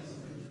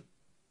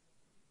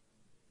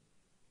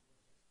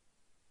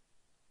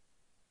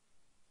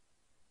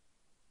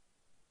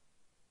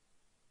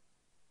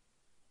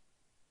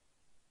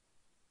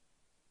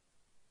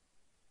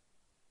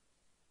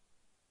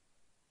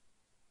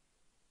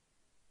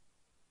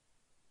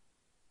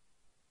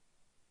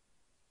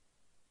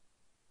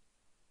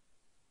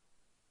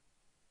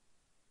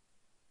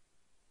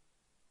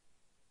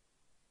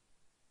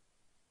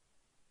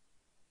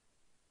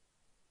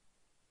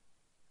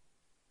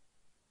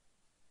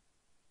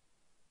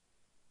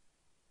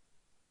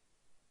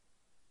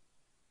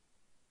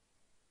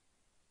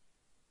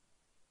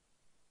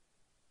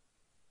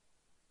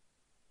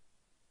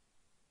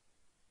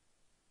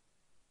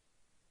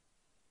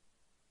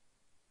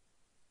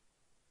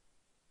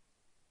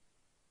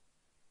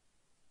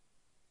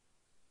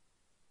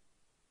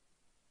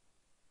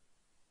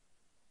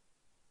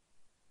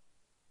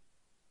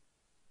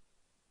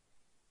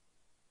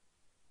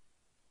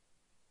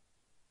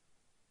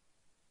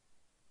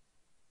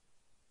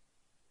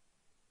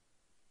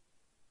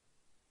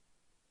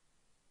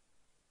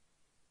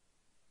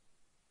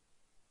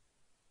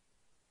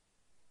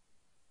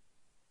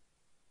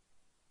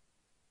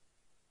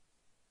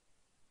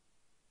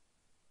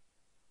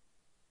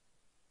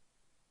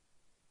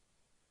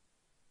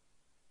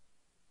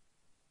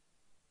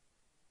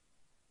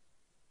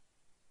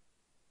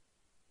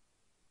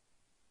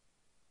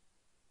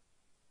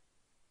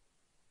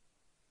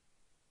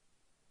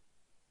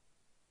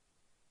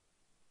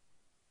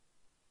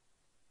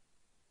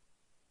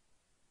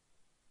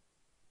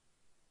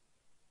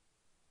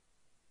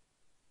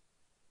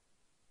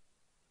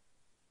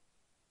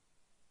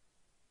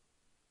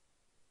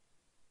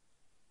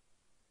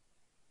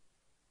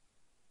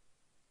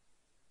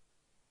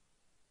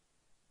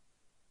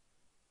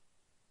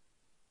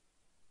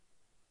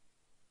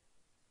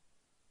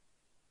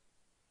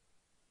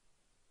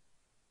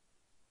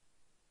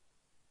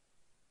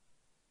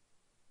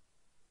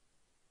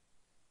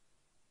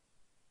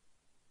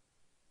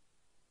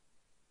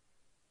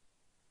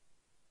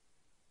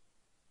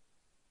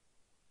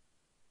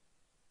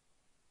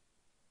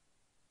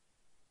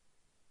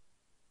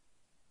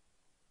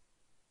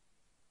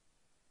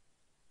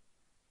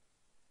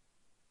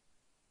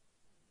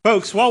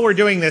 Folks, while we're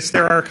doing this,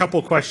 there are a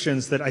couple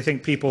questions that I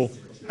think people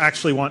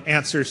actually want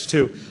answers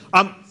to.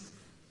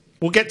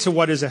 We'll get to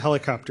what is a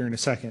helicopter in a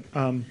second.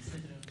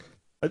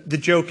 The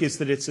joke is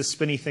that it's a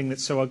spinny thing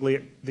that's so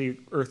ugly the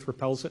Earth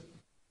repels it.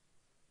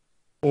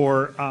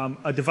 Or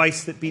a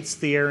device that beats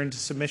the air into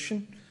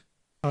submission.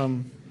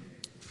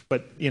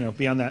 But, you know,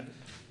 beyond that.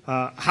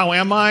 How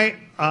am I?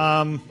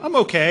 I'm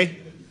okay.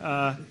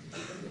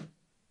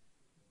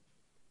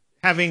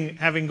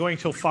 Having going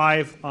till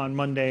 5 on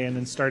Monday and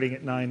then starting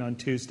at 9 on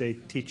Tuesday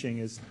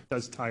teaching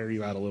does tire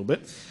you out a little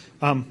bit.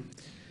 But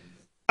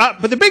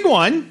the big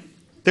one,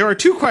 there are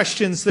two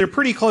questions that are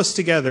pretty close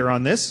together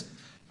on this.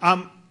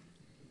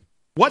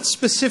 What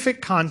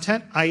specific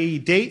content, i.e.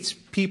 dates,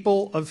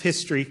 people of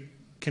history,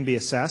 can be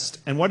assessed,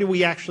 and what are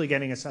we actually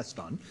getting assessed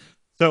on?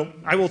 So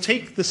I will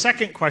take the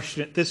second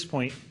question at this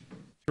point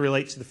to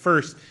relate to the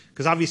first,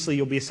 because obviously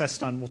you'll be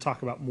assessed on, we'll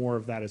talk about more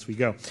of that as we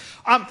go.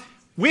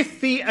 With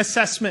the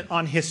assessment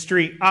on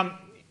history,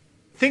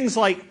 things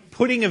like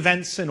putting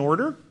events in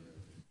order,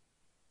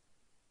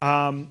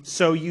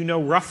 so you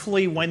know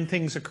roughly when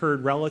things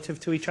occurred relative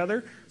to each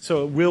other,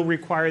 so it will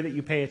require that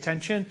you pay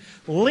attention.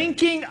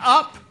 Linking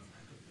up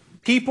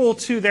people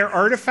to their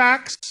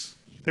artifacts,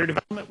 their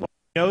development, what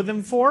we know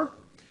them for.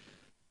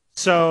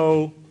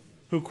 So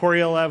who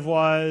Koryolev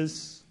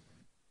was,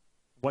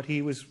 what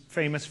he was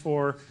famous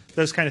for,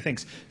 those kind of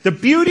things. The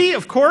beauty,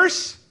 of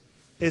course,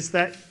 is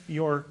that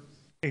your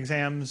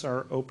exams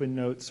are open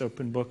notes,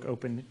 open book,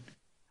 open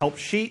help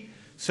sheet.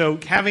 So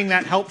having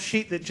that help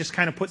sheet that just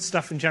kind of puts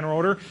stuff in general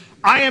order.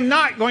 I am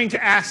not going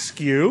to ask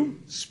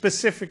you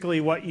specifically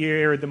what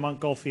year the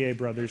Montgolfier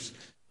brothers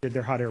did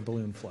their hot air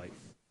balloon flight.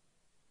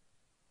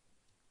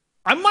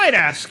 I might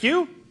ask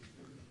you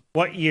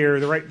what year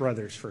the Wright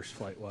brothers' first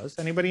flight was.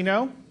 Anybody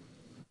know?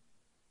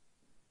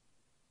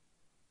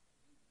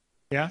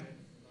 Yeah?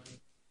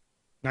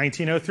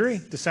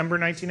 1903, December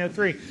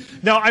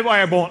 1903. No,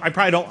 I won't. I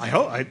probably don't.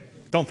 I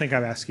don't think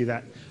I've asked you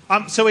that.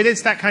 So it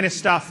is that kind of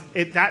stuff.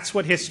 That's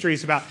what history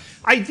is about.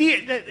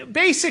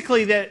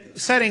 Basically,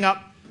 setting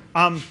up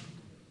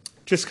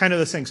just kind of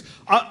those things.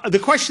 The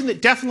question that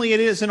definitely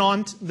it isn't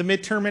on the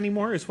midterm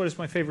anymore is what is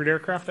my favorite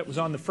aircraft. That was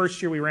on the first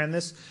year we ran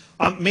this,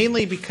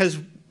 mainly because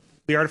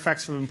the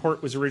Artifacts of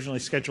Import was originally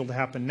scheduled to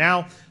happen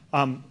now.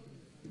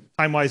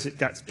 Time-wise, it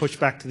got pushed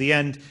back to the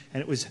end,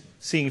 and it was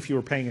seeing if you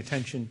were paying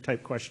attention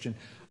type question.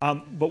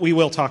 But we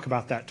will talk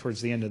about that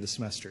towards the end of the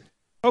semester.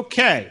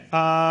 Okay.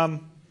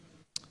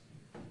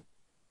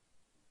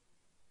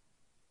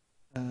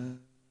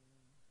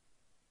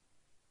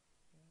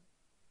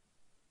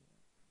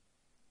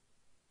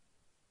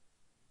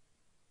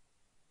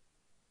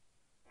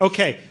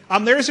 Okay,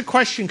 there is a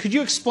question. Could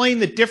you explain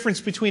the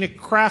difference between a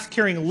craft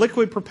carrying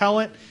liquid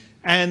propellant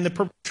and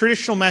the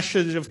traditional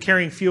method of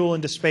carrying fuel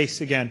into space?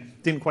 Again,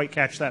 didn't quite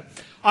catch that.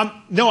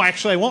 No,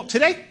 actually I won't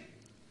today,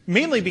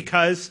 mainly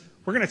because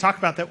we're going to talk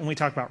about that when we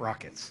talk about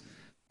rockets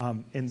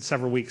in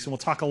several weeks, and we'll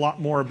talk a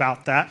lot more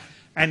about that.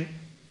 And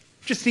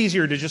just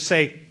easier to just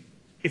say,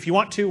 if you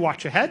want to,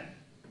 watch ahead,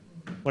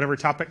 whatever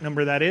topic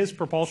number that is,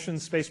 propulsion,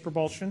 space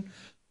propulsion,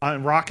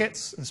 and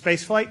rockets and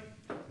space flight.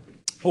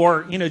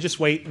 Or, you know, just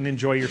wait and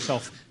enjoy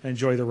yourself and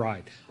enjoy the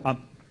ride.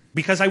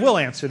 Because I will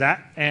answer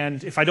that,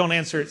 and if I don't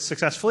answer it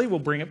successfully, we'll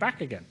bring it back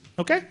again.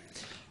 Okay?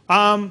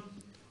 On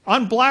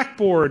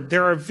Blackboard,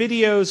 there are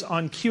videos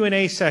on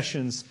Q&A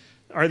sessions.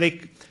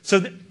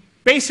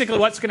 Basically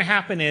what's going to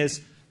happen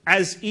is,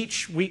 as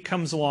each week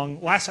comes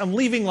along, I'm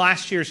leaving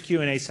last year's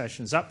Q&A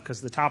sessions up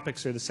because the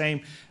topics are the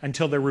same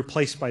until they're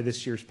replaced by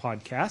this year's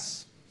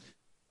podcasts.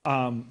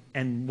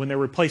 And when they're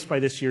replaced by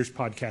this year's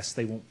podcast,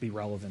 they won't be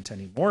relevant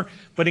anymore.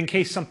 But in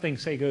case something,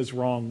 say, goes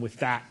wrong with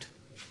that,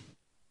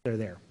 they're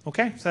there.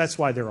 Okay? So that's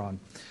why they're on.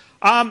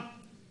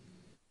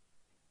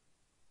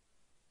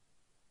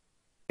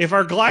 If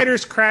our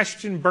gliders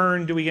crashed and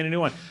burned, do we get a new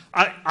one?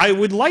 I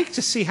would like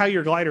to see how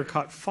your glider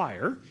caught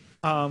fire.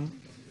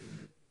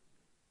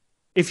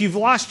 If you've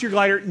lost your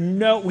glider,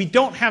 no, we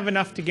don't have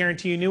enough to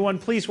guarantee you a new one.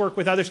 Please work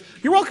with others.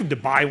 You're welcome to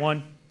buy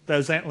one.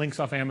 Those links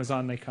off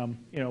Amazon, they come,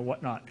 you know,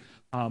 whatnot.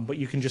 But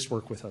you can just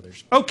work with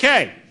others.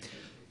 Okay,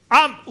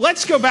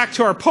 let's go back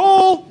to our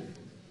poll,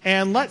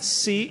 and let's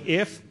see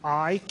if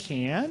I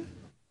can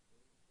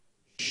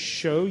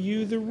show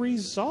you the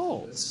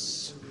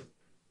results.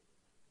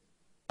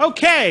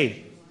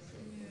 Okay.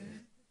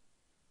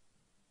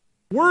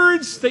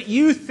 Words that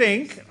you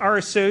think are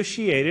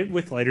associated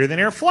with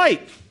lighter-than-air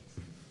flight.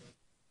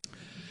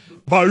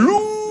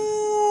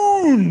 Balloons.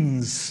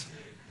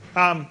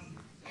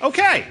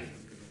 Okay.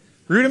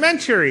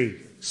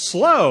 Rudimentary.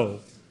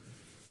 Slow.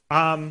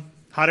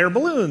 Hot air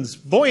balloons,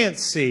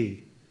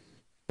 buoyancy,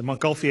 the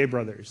Montgolfier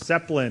brothers,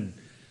 Zeppelin,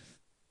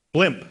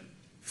 blimp,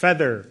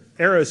 feather,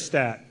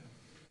 aerostat,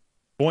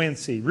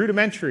 buoyancy,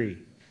 rudimentary.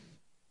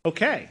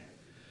 Okay.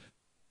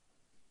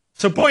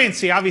 So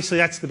buoyancy, obviously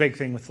that's the big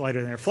thing with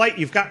lighter than air flight.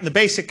 You've gotten the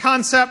basic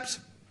concept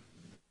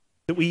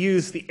that we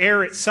use the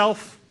air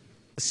itself,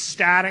 the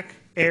static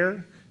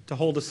air, to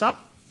hold us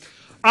up.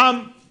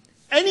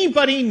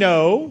 Anybody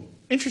know,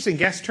 interesting,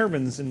 gas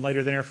turbines in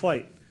lighter than air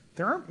flight?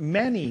 There aren't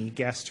many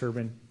gas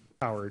turbine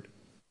powered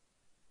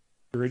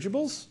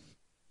dirigibles,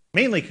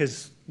 mainly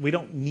because we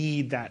don't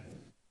need that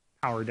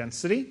power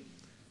density.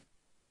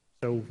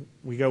 So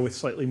we go with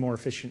slightly more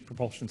efficient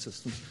propulsion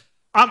systems.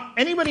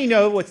 Anybody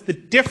know what's the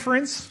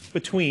difference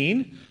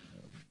between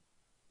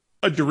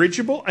a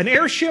dirigible, an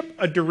airship,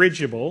 a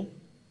dirigible,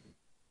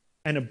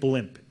 and a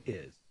blimp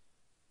is?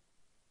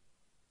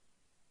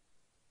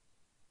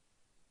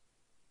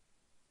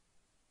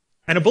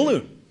 And a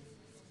balloon.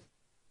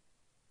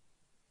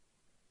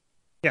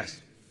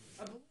 Yes.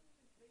 A balloon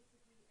is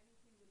basically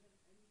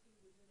anything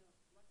within a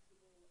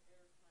flexible airtight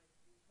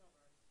propeller that can float or that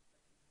is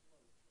filled with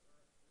only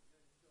gas. A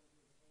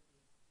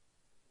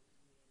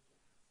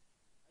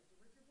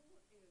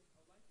dirigible is a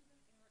lighter than air aircraft that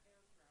can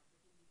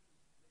easily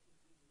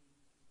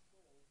be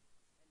controlled, and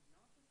not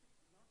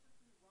just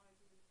in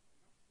rising and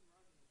falling,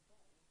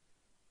 but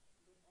also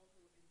in the other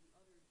three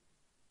dimensions of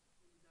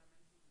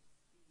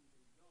speed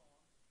and yaw.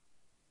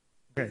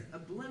 Okay. A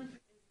blimp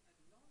is a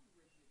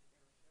non-rigid airship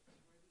where the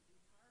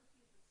entirety of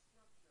the structure is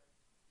held up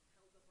by the gas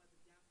pressure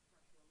alone.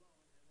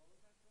 And what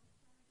was that fourth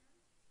term again?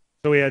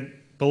 So we had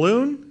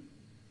balloon,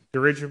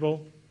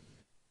 dirigible,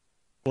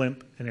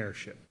 blimp, and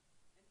airship. An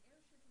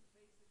airship is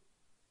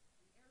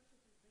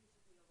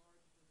basically a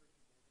large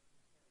dirigible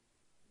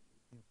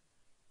that can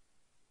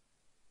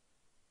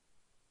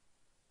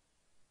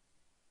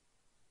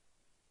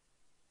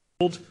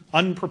carry.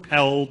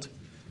 Unpropelled.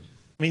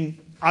 I mean,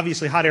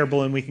 obviously, hot air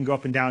balloon, we can go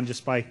up and down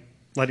just by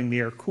letting the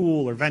air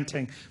cool or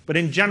venting. But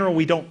in general,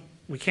 we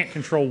can't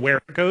control where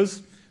it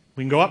goes.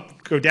 We can go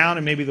up, go down,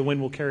 and maybe the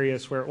wind will carry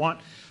us where it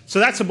wants. So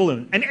that's a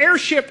balloon. An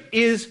airship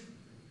is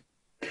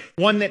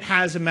one that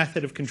has a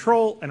method of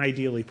control and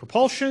ideally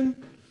propulsion.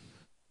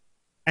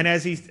 And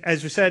as we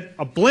said,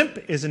 a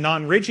blimp is a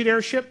non-rigid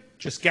airship,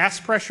 just gas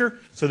pressure.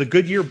 So the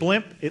Goodyear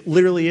blimp, it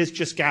literally is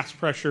just gas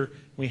pressure.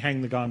 We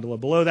hang the gondola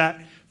below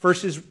that.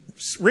 Versus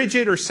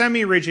rigid or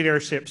semi-rigid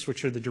airships,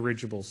 which are the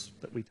dirigibles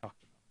that we talked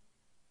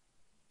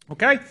about.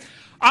 Okay?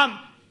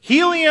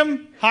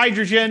 Helium,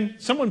 hydrogen.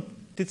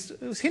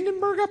 Was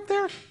Hindenburg up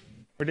there?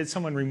 Or did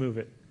someone remove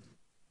it?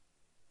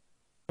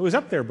 It was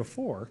up there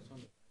before.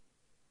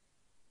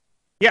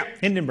 Yeah,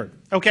 Hindenburg.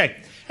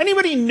 Okay.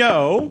 Anybody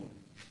know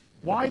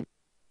why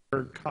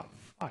Hindenburg caught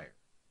fire?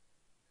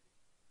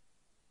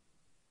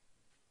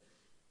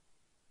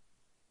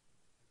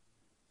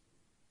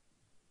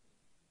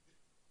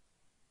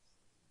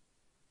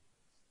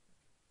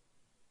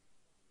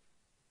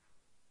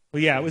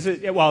 Well, yeah, it was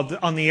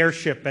on the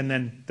airship and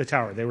then the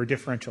tower. They were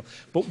differential.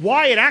 But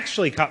why it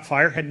actually caught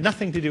fire had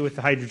nothing to do with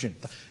the hydrogen.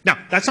 Now,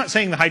 that's not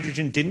saying the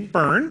hydrogen didn't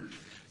burn.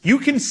 You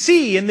can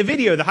see in the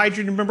video the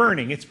hydrogen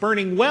burning. It's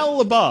burning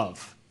well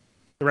above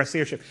the rest of the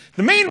airship.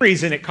 The main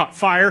reason it caught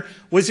fire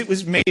was it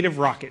was made of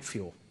rocket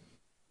fuel.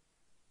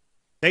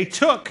 They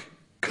took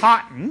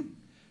cotton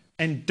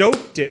and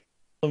doped it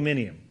with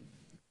aluminum.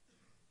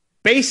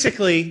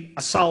 Basically,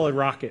 a solid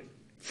rocket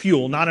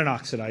fuel, not an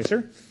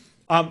oxidizer.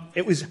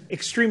 It was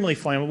extremely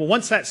flammable.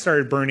 Once that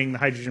started burning, the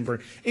hydrogen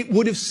burned. It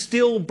would have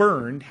still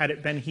burned had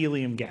it been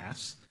helium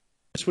gas.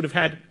 This would have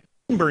had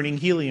burning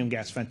helium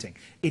gas venting.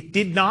 It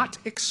did not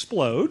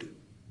explode,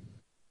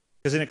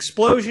 because an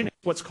explosion is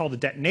what's called a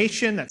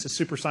detonation. That's a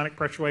supersonic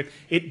pressure wave.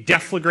 It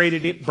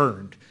deflagrated, it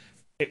burned.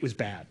 It was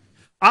bad.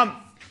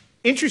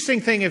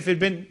 Interesting thing, if it had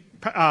been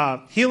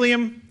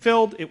helium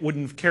filled, it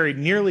wouldn't have carried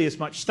nearly as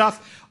much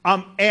stuff.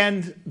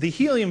 And the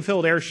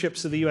helium-filled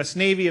airships of the U.S.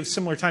 Navy of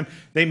similar time,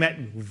 they met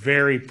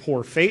very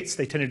poor fates.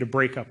 They tended to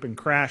break up and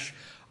crash.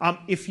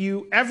 If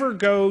you ever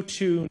go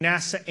to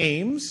NASA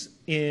Ames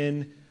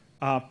in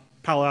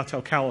Palo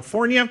Alto,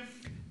 California,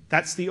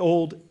 that's the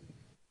old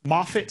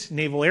Moffett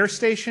Naval Air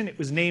Station. It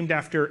was named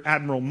after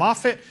Admiral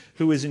Moffett,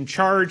 who was in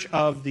charge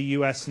of the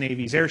U.S.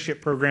 Navy's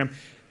airship program,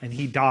 and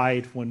he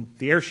died when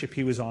the airship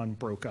he was on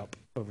broke up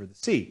over the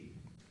sea.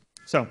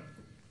 So,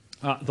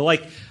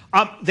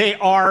 they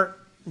are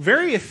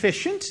very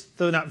efficient,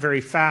 though not very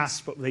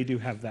fast, but they do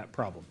have that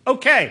problem.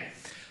 Okay,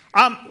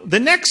 the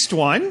next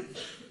one,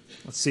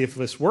 let's see if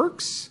this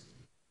works.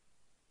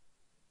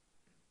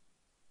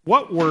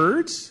 What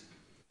words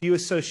do you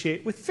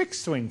associate with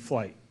fixed-wing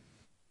flight?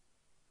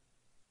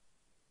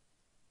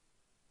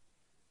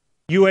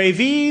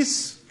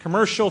 UAVs,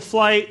 commercial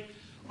flight,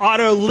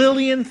 Otto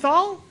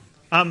Lilienthal.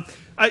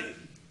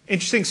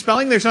 Interesting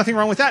spelling. There's nothing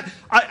wrong with that.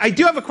 I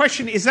do have a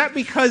question. Is that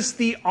because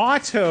the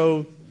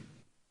auto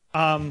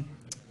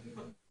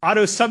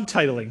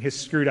subtitling has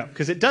screwed up?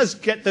 Because it does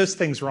get those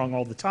things wrong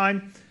all the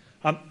time.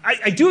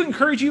 I do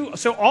encourage you.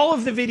 So all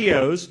of the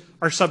videos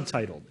are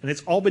subtitled, and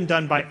it's all been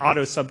done by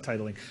auto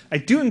subtitling. I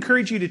do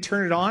encourage you to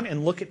turn it on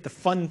and look at the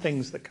fun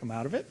things that come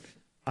out of it.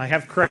 I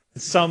have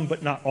corrected some,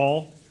 but not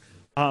all.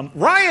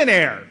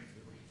 Ryanair,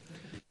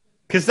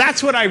 because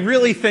that's what I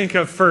really think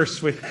of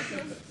first with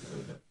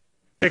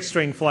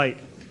fixed-wing flight.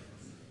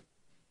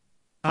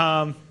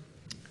 But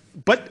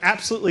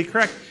absolutely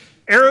correct.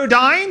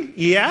 Aerodyne,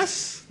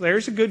 yes,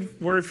 there's a good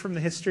word from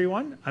the history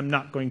one. I'm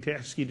not going to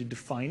ask you to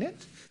define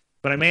it,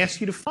 but I may ask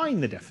you to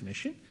find the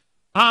definition.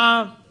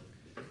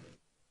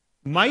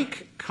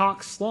 Mike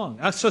Cox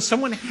Long. So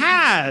someone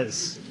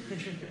has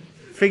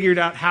figured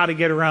out how to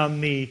get around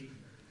the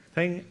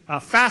thing.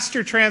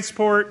 Faster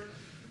transport,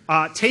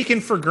 taken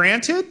for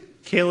granted.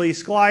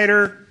 Cayley's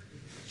glider,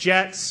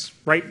 jets,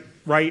 right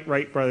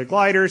brother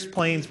gliders,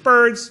 planes,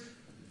 birds.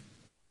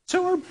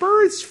 So are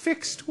birds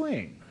fixed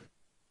wing?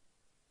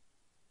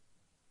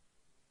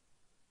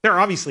 They're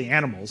obviously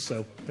animals,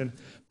 so.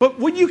 But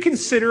would you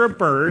consider a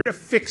bird a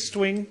fixed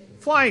wing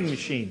flying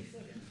machine?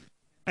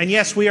 And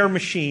yes, we are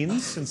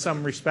machines in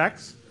some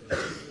respects.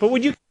 But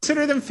would you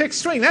consider them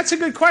fixed wing? That's a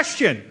good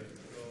question.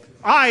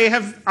 I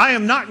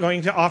am not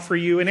going to offer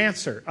you an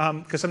answer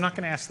because I'm not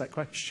going to ask that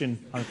question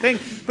on a thing.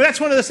 But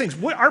that's one of those things.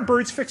 What are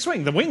birds fixed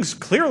wing? The wings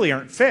clearly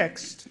aren't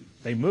fixed.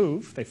 They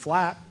move. They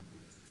flap.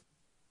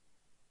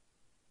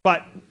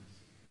 But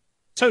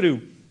so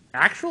do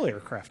actual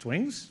aircraft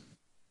wings.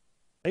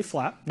 They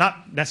flap.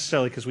 Not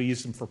necessarily because we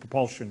use them for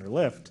propulsion or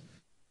lift.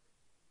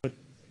 But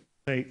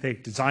they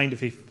designed to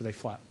they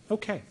flap.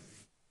 Okay.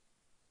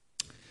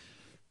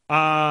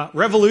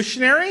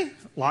 Revolutionary.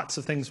 Lots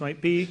of things might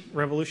be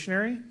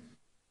revolutionary.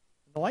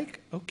 The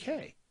like?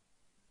 Okay.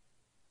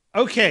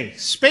 Okay,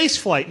 space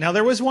flight. Now,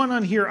 there was one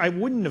on here I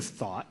wouldn't have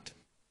thought,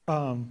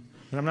 and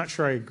I'm not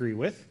sure I agree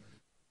with.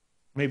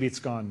 Maybe it's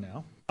gone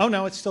now. Oh,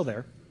 no, it's still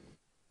there.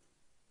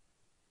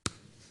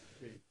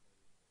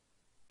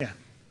 Yeah.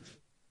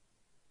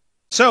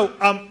 So,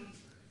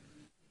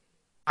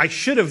 I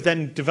should have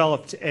then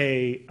developed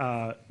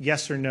a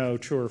yes or no,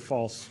 true or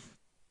false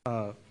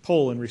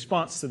poll in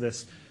response to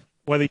this,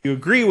 whether you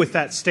agree with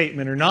that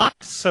statement or not.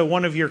 So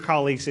one of your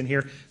colleagues in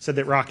here said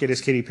that Rocket is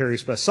Katy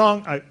Perry's best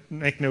song. I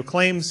make no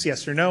claims,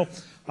 yes or no.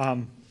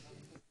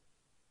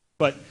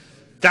 But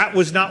that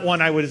was not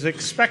one I was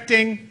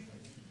expecting.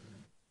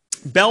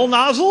 Bell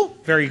nozzle,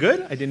 very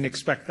good. I didn't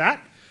expect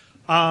that.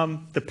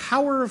 The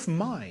power of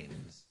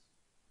minds.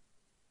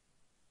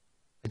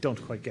 I don't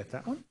quite get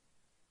that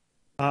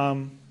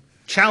one.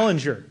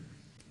 Challenger.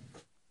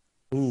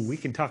 Ooh, we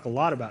can talk a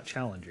lot about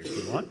Challenger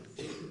if you want.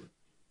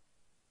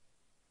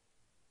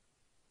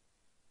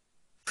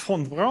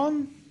 Von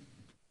Braun.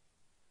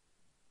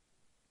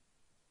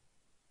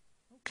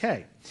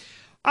 Okay.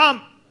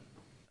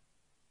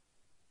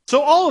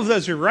 So all of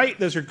those are right.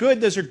 Those are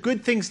good. Those are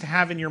good things to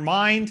have in your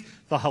mind.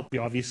 They'll help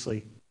you,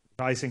 obviously,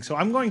 revising. So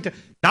I'm going to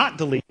not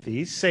delete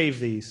these, save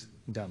these,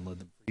 and download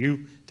them for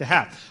you to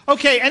have.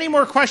 Okay, any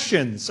more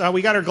questions?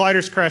 We got our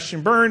gliders crashed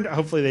and burned.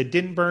 Hopefully they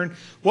didn't burn.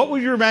 What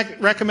would you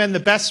recommend the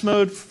best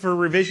mode for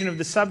revision of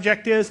the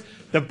subject is?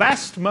 The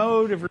best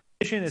mode of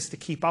revision is to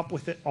keep up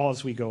with it all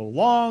as we go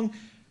along.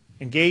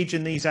 Engage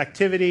in these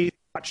activities,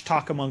 watch,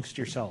 talk amongst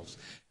yourselves.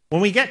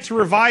 When we get to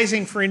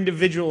revising for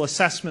individual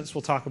assessments,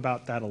 we'll talk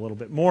about that a little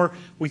bit more.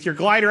 With your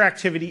glider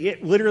activity,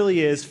 it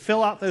literally is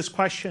fill out those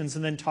questions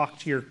and then talk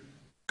to your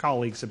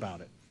colleagues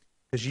about it,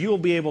 because you'll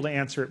be able to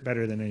answer it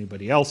better than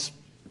anybody else.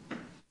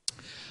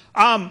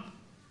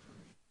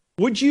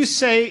 Would you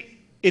say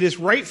it is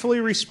rightfully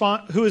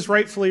who is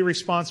rightfully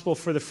responsible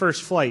for the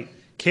first flight,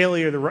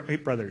 Cayley or the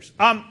Wright brothers?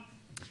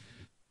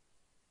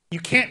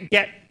 You can't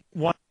get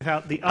one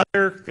without the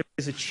other. There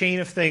is a chain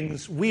of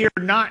things. We are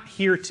not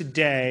here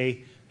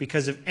today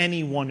because of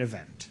any one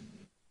event,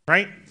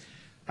 right?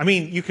 I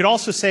mean, you could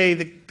also say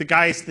the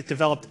guys that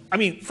developed, I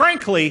mean,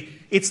 frankly,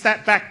 it's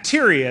that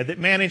bacteria that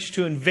managed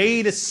to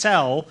invade a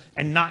cell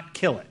and not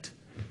kill it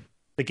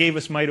that gave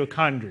us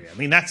mitochondria. I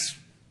mean, that's,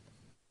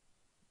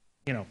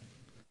 you know,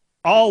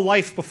 all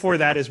life before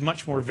that is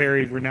much more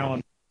varied. We're now on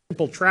a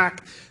simple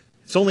track.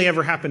 It's only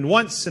ever happened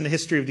once in the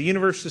history of the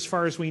universe as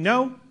far as we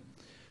know.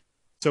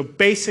 So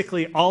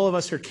basically, all of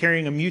us are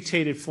carrying a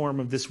mutated form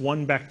of this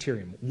one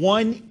bacterium,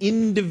 one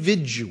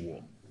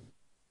individual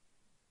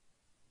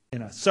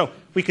in us. So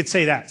we could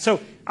say that. So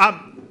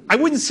I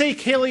wouldn't say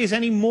Cayley is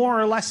any more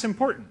or less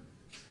important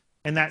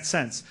in that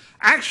sense.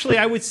 Actually,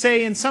 I would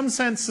say in some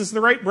senses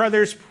the Wright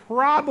brothers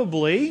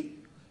probably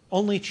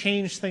only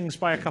changed things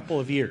by a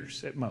couple of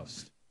years at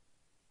most,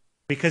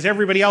 because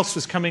everybody else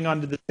was coming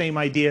onto the same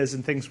ideas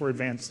and things were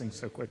advancing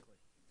so quickly.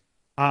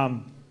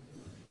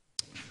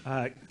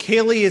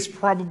 Cayley is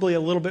probably a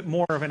little bit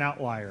more of an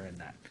outlier in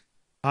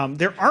that.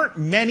 There aren't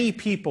many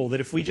people that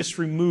if we just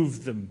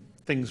removed them,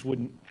 things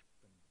wouldn't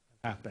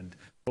have happened.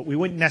 But we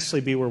wouldn't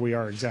necessarily be where we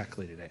are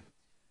exactly today.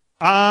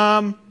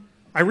 I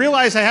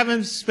realize I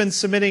haven't been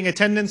submitting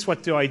attendance.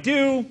 What do? I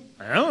don't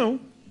know.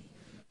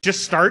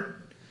 Just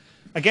start.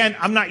 Again,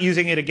 I'm not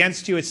using it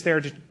against you. It's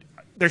there to...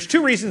 There's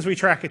two reasons we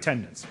track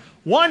attendance.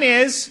 One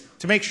is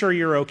to make sure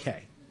you're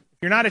okay. If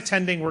you're not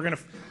attending,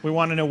 we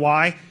want to know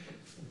why.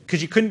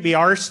 Because you couldn't be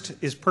arsed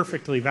is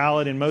perfectly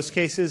valid in most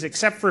cases,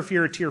 except for if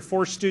you're a Tier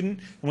 4 student,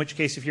 in which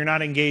case if you're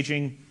not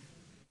engaging,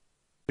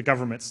 the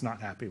government's not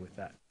happy with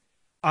that,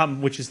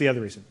 which is the other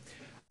reason.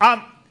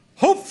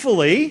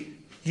 Hopefully,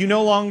 you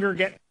no longer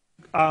get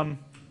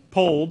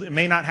polled, it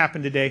may not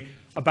happen today,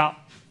 about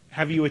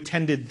have you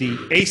attended the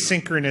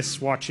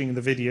asynchronous watching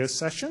the video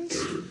sessions?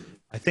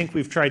 I think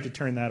we've tried to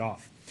turn that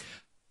off.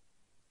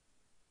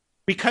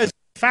 Because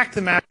the fact of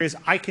the matter is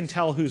I can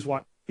tell who's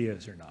watching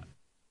videos or not.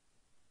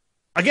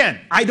 Again,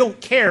 I don't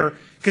care,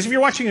 because if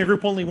you're watching a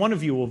group, only one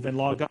of you will have been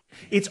logged on.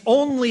 It's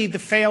only the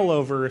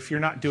failover if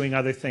you're not doing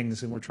other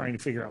things and we're trying to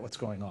figure out what's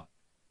going on.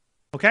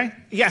 Okay?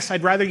 Yes,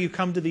 I'd rather you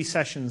come to these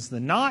sessions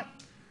than not,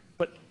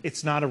 but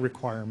it's not a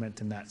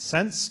requirement in that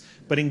sense.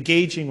 But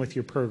engaging with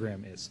your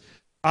program is.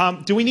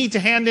 Do we need to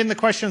hand in the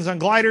questions on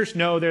gliders?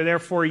 No, they're there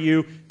for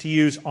you to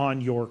use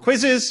on your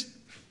quizzes.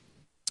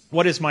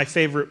 What is my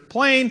favorite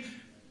plane?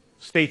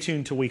 Stay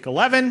tuned to week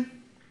 11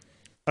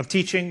 of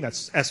teaching.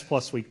 That's S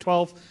plus week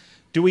 12.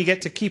 Do we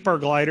get to keep our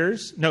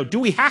gliders? No. Do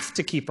we have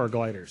to keep our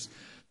gliders?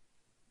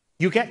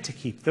 You get to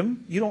keep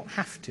them. You don't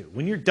have to.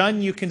 When you're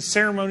done, you can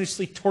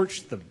ceremoniously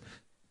torch them.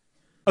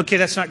 Okay,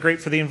 that's not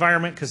great for the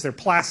environment because they're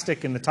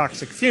plastic and the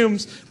toxic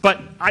fumes, but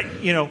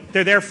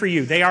they're there for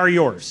you. They are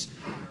yours.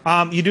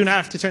 You do not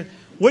have to turn.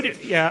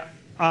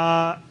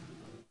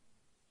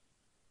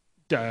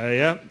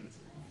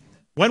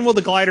 When will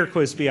the glider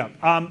quiz be up?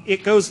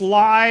 It goes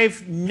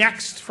live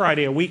next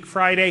Friday, a week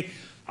Friday.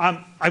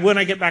 When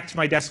I get back to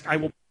my desk, I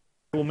will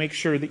make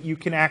sure that you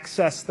can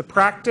access the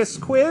practice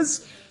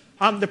quiz.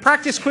 The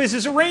practice quiz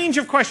is a range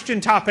of question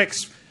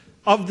topics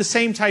of the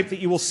same type that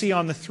you will see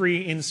on the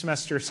 3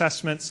 in-semester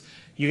assessments.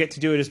 You get to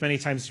do it as many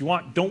times as you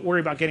want. Don't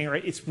worry about getting it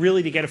right. It's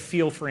really to get a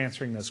feel for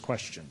answering those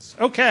questions.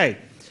 Okay.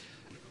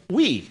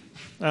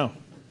 Oh,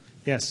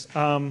 yes.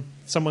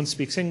 Someone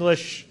speaks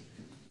English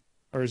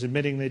or is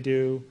admitting they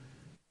do.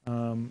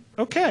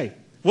 Okay.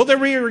 Will there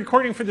be a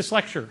recording for this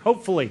lecture?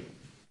 Hopefully.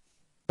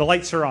 The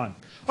lights are on.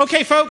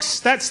 Okay, folks,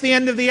 that's the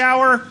end of the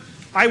hour.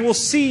 I will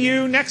see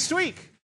you next week.